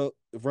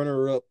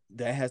runner-up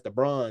that has the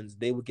bronze,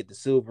 they would get the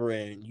silver.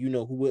 And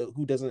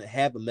who doesn't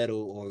have a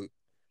medal or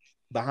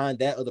behind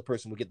that other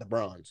person would get the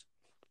bronze.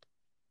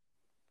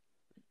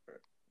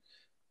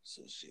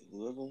 So shit,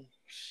 whoever,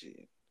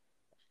 shit.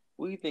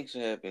 What do you think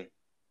should happen?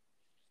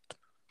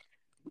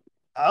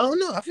 I don't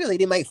know. I feel like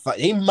they might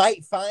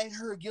find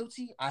her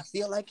guilty. I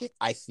feel like it.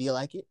 I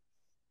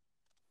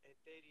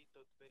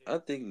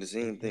think the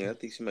same thing. I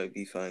think she might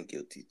be found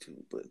guilty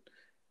too, but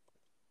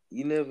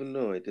you never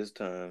know at this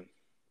time.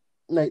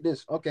 Like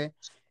this, okay.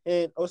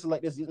 And also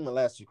like this, these are my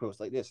last two quotes.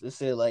 Like this. It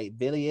said like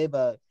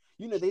Valieva,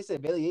 they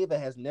said Valieva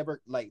has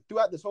never, like,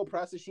 throughout this whole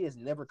process, she has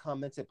never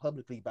commented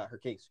publicly about her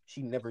case.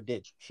 She never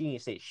did. She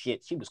didn't say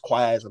shit. She was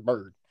quiet as a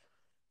bird.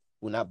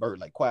 Well, not bird,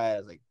 like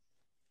quiet as like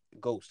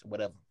ghost or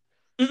whatever.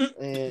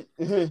 And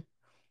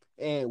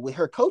and with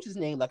her coach's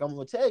name, like I'm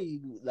gonna tell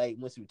you, like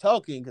once we're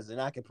talking, because then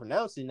I can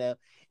pronounce it now.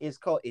 It's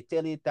called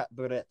Italia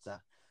Berezza.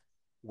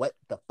 What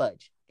the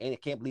fudge? And I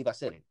can't believe I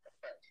said it.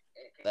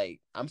 Like,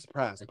 I'm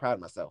surprised. I'm proud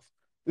of myself.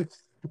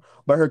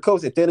 But her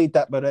coach, Italia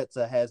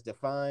Berezza, has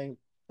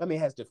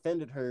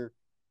defended her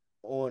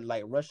on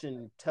like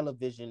Russian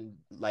television,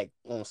 like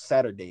on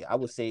Saturday. I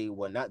would say,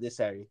 well, not this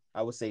Saturday.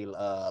 I would say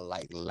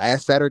like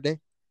last Saturday.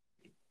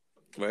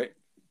 Right.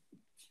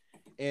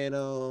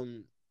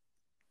 And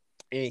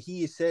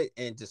he said,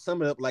 and to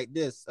sum it up like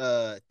this,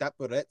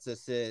 Taparezza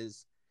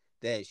says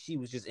that she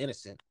was just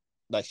innocent.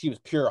 Like she was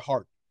pure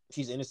heart.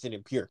 She's innocent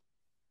and pure.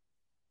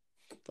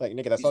 Like,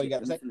 nigga, that's all you got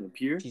to say.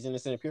 Pure? She's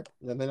innocent and pure.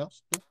 Nothing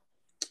else.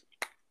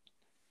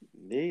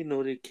 They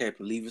know they kept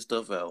leaving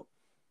stuff out.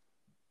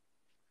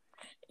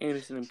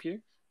 Innocent and pure?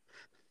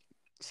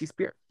 She's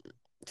pure.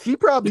 She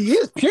probably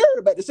is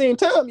pure, but at the same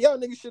time, y'all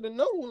niggas should have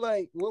known,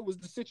 like, what was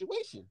the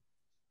situation.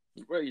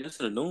 Right, you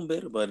should have known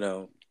better by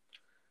now.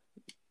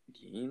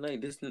 You ain't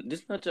like this.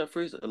 This not your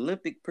first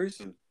Olympic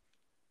person.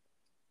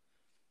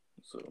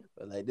 So,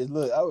 but like this,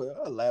 look, I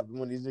laugh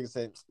when these niggas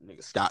say,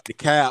 "Nigga, stop the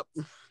cap."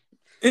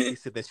 They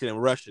said that shit in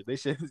Russian. They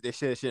said that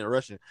shit in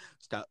Russian.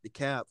 Stop the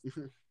cap.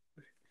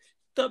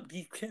 Stop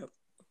the cap.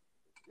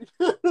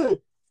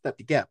 Stop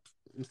the cap.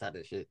 Stop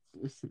that shit.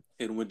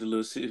 And with the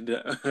little shit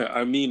that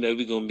I mean that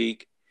we gonna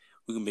make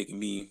a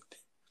meme.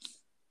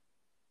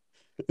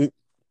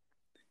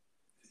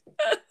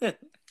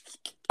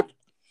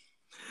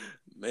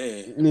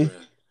 Man,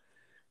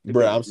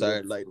 bro, I'm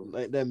sorry. Like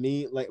that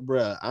meme, like,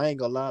 bro, I ain't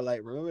gonna lie.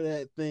 Like, remember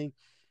that thing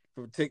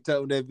from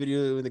TikTok with that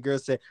video when the girl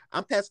said,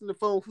 "I'm passing the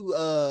phone who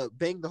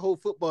banged the whole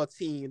football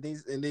team,"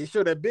 and they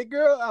show that big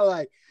girl. I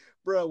like,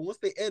 bro. Once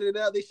they edit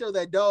out, they show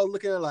that dog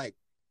looking at like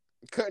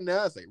cutting out.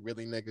 I was like,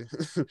 really, nigga?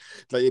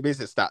 Like, it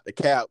basically stop the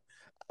cap.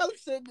 I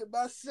was saying to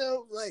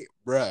myself, like,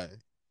 bro,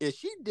 if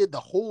she did the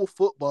whole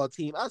football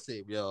team, I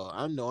said, yo,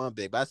 I know I'm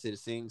big, but I said at the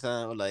same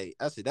time, like,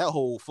 I said that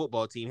whole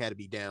football team had to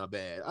be down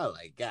bad. I was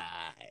like, God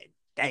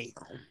damn.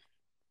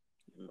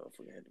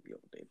 Motherfucker had to be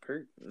over there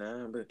perk.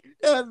 Nah, but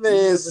that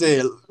man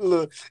said,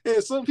 look,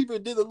 and some people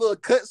did a little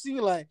cut scene,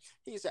 like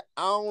he said,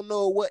 I don't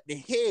know what the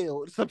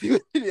hell. Some people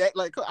act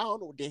like, I don't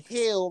know what the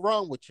hell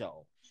wrong with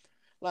y'all.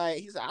 Like,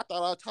 he said, I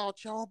thought I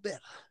taught y'all better.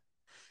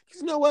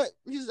 You know what?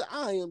 He said,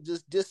 I am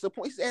just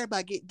disappointed. He said,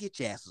 everybody get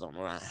your asses on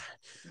the line.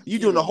 You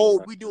doing the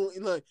whole,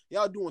 look,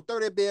 y'all doing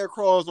 30 bear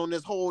crawls on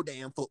this whole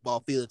damn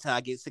football field until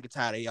I get sick and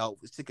tired of y'all,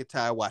 sick and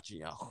tired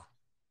watching y'all.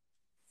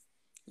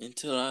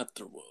 Until I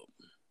throw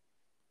up.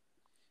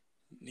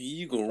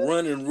 You gonna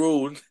run and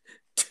roll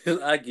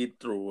till I get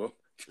throw up.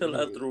 Till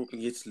I throw up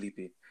and get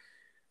sleepy.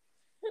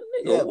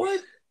 Nigga, yeah. What?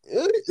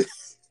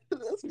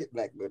 Let's get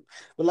back, man.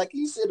 But like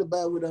you said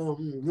about with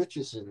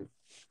Richardson,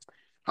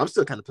 I'm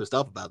still kind of pissed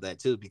off about that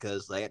too,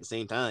 because like at the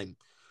same time,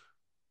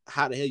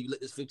 how the hell you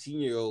let this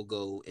 15-year-old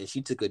go and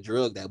she took a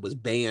drug that was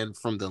banned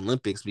from the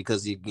Olympics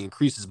because it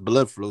increases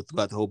blood flow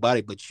throughout the whole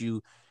body, but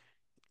you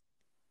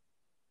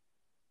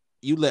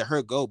let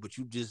her go, but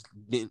you just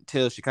didn't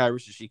tell Sha'Carri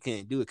Richardson she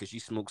can't do it because she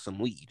smoked some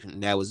weed,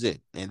 and that was it.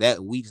 And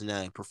that weed's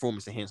not a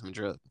performance enhancement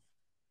drug.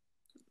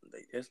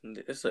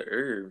 That's a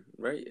herb,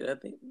 right? I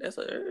think that's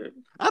a herb.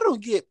 I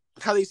don't get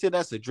how they said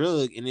that's a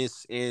drug,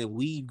 and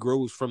weed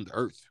grows from the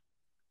earth.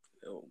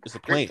 It's a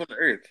plant. From the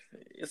earth.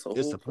 It's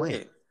a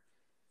plant.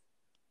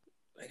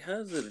 Like,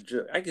 how's it a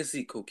drug? I can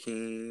see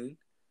cocaine.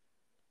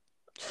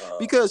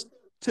 Because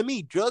to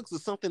me, drugs are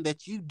something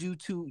that you do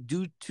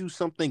to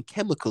something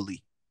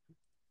chemically.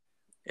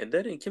 And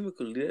that ain't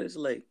chemical. That's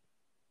like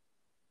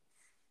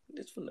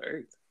it's from the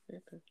earth.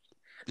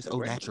 It's au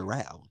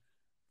natural.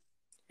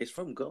 It's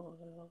from God.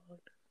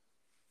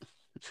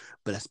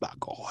 But that's by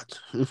God.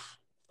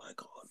 My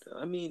God.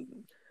 I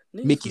mean,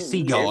 niggas Make you smoke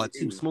see weed every God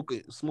too.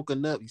 day. Smoke a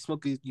nut.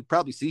 You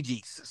probably see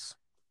Jesus.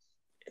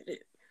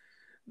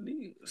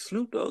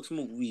 Snoop Dogg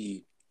smoke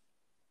weed.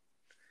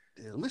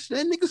 Damn, listen,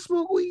 that nigga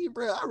smoke weed,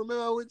 bro. I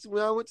remember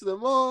when I went to the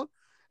mall,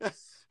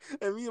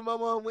 and me and my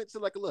mom went to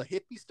like a little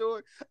hippie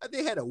store.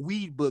 They had a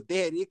weed book.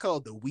 They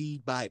called the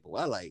Weed Bible.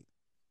 I like,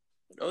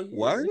 Oh yeah,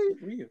 word?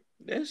 that's real.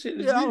 That shit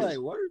is Yeah, I real. like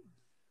word.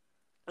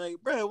 Like,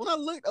 bro, when I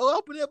looked,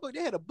 opened that book,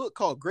 they had a book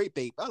called Grape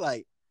Ape. I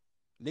like,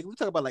 nigga, we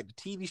talk about like the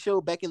TV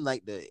show back in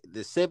like the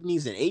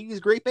 70s and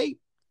 80s, Grape Ape.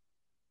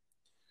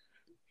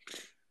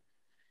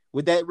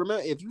 With that,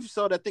 remember if you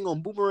saw that thing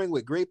on Boomerang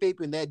with Grape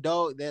Ape and that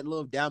dog, that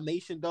little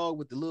Dalmatian dog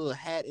with the little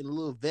hat and the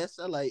little vest,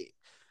 I like,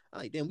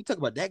 damn, we talk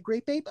about that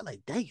Grape Ape. I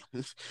like, damn.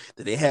 Then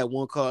they had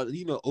one called,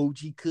 OG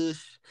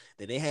Kush.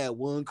 Then they had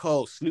one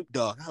called Snoop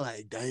Dogg. I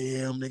like,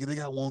 damn, nigga, they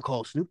got one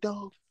called Snoop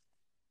Dogg.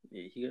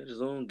 Yeah, he got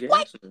his own gas.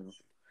 What?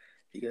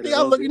 He got They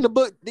got look in the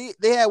book. They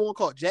had one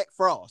called Jack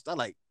Frost. I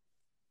like,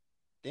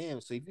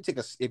 damn. So if you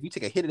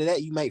take a hit of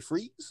that, you might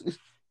freeze.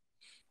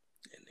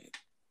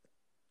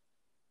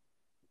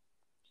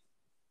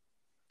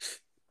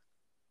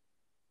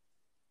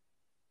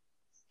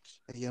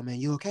 Hey, yo, man,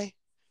 you okay?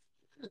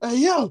 Hey,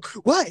 yo,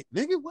 what,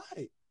 nigga, what?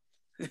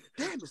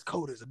 Damn, it's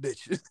cold as a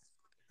bitch.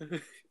 That's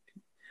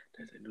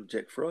that new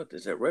Jack Frost.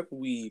 That's that rapper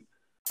weed.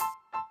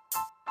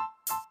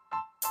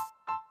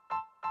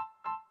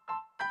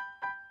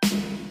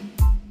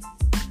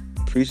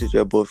 Appreciate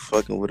y'all both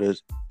fucking with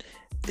us.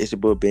 It's your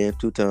boy Bam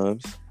 2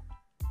 times.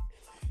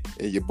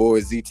 And your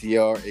boy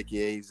ZTR,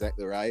 aka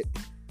Exactly Right.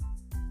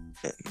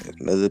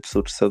 Another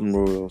episode of Southern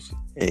Royals.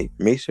 Hey,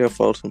 make sure y'all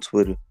follow us on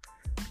Twitter.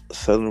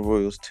 Southern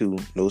Royals 2,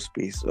 no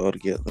space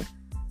altogether.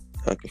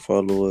 I can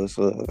follow us,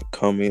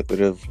 comment,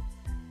 whatever.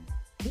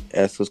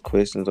 Ask us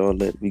questions, all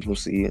that. We gonna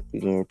see it.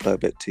 We gonna reply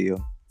back to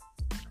y'all.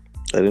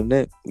 Other than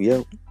that, we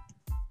out.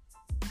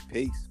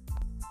 Peace.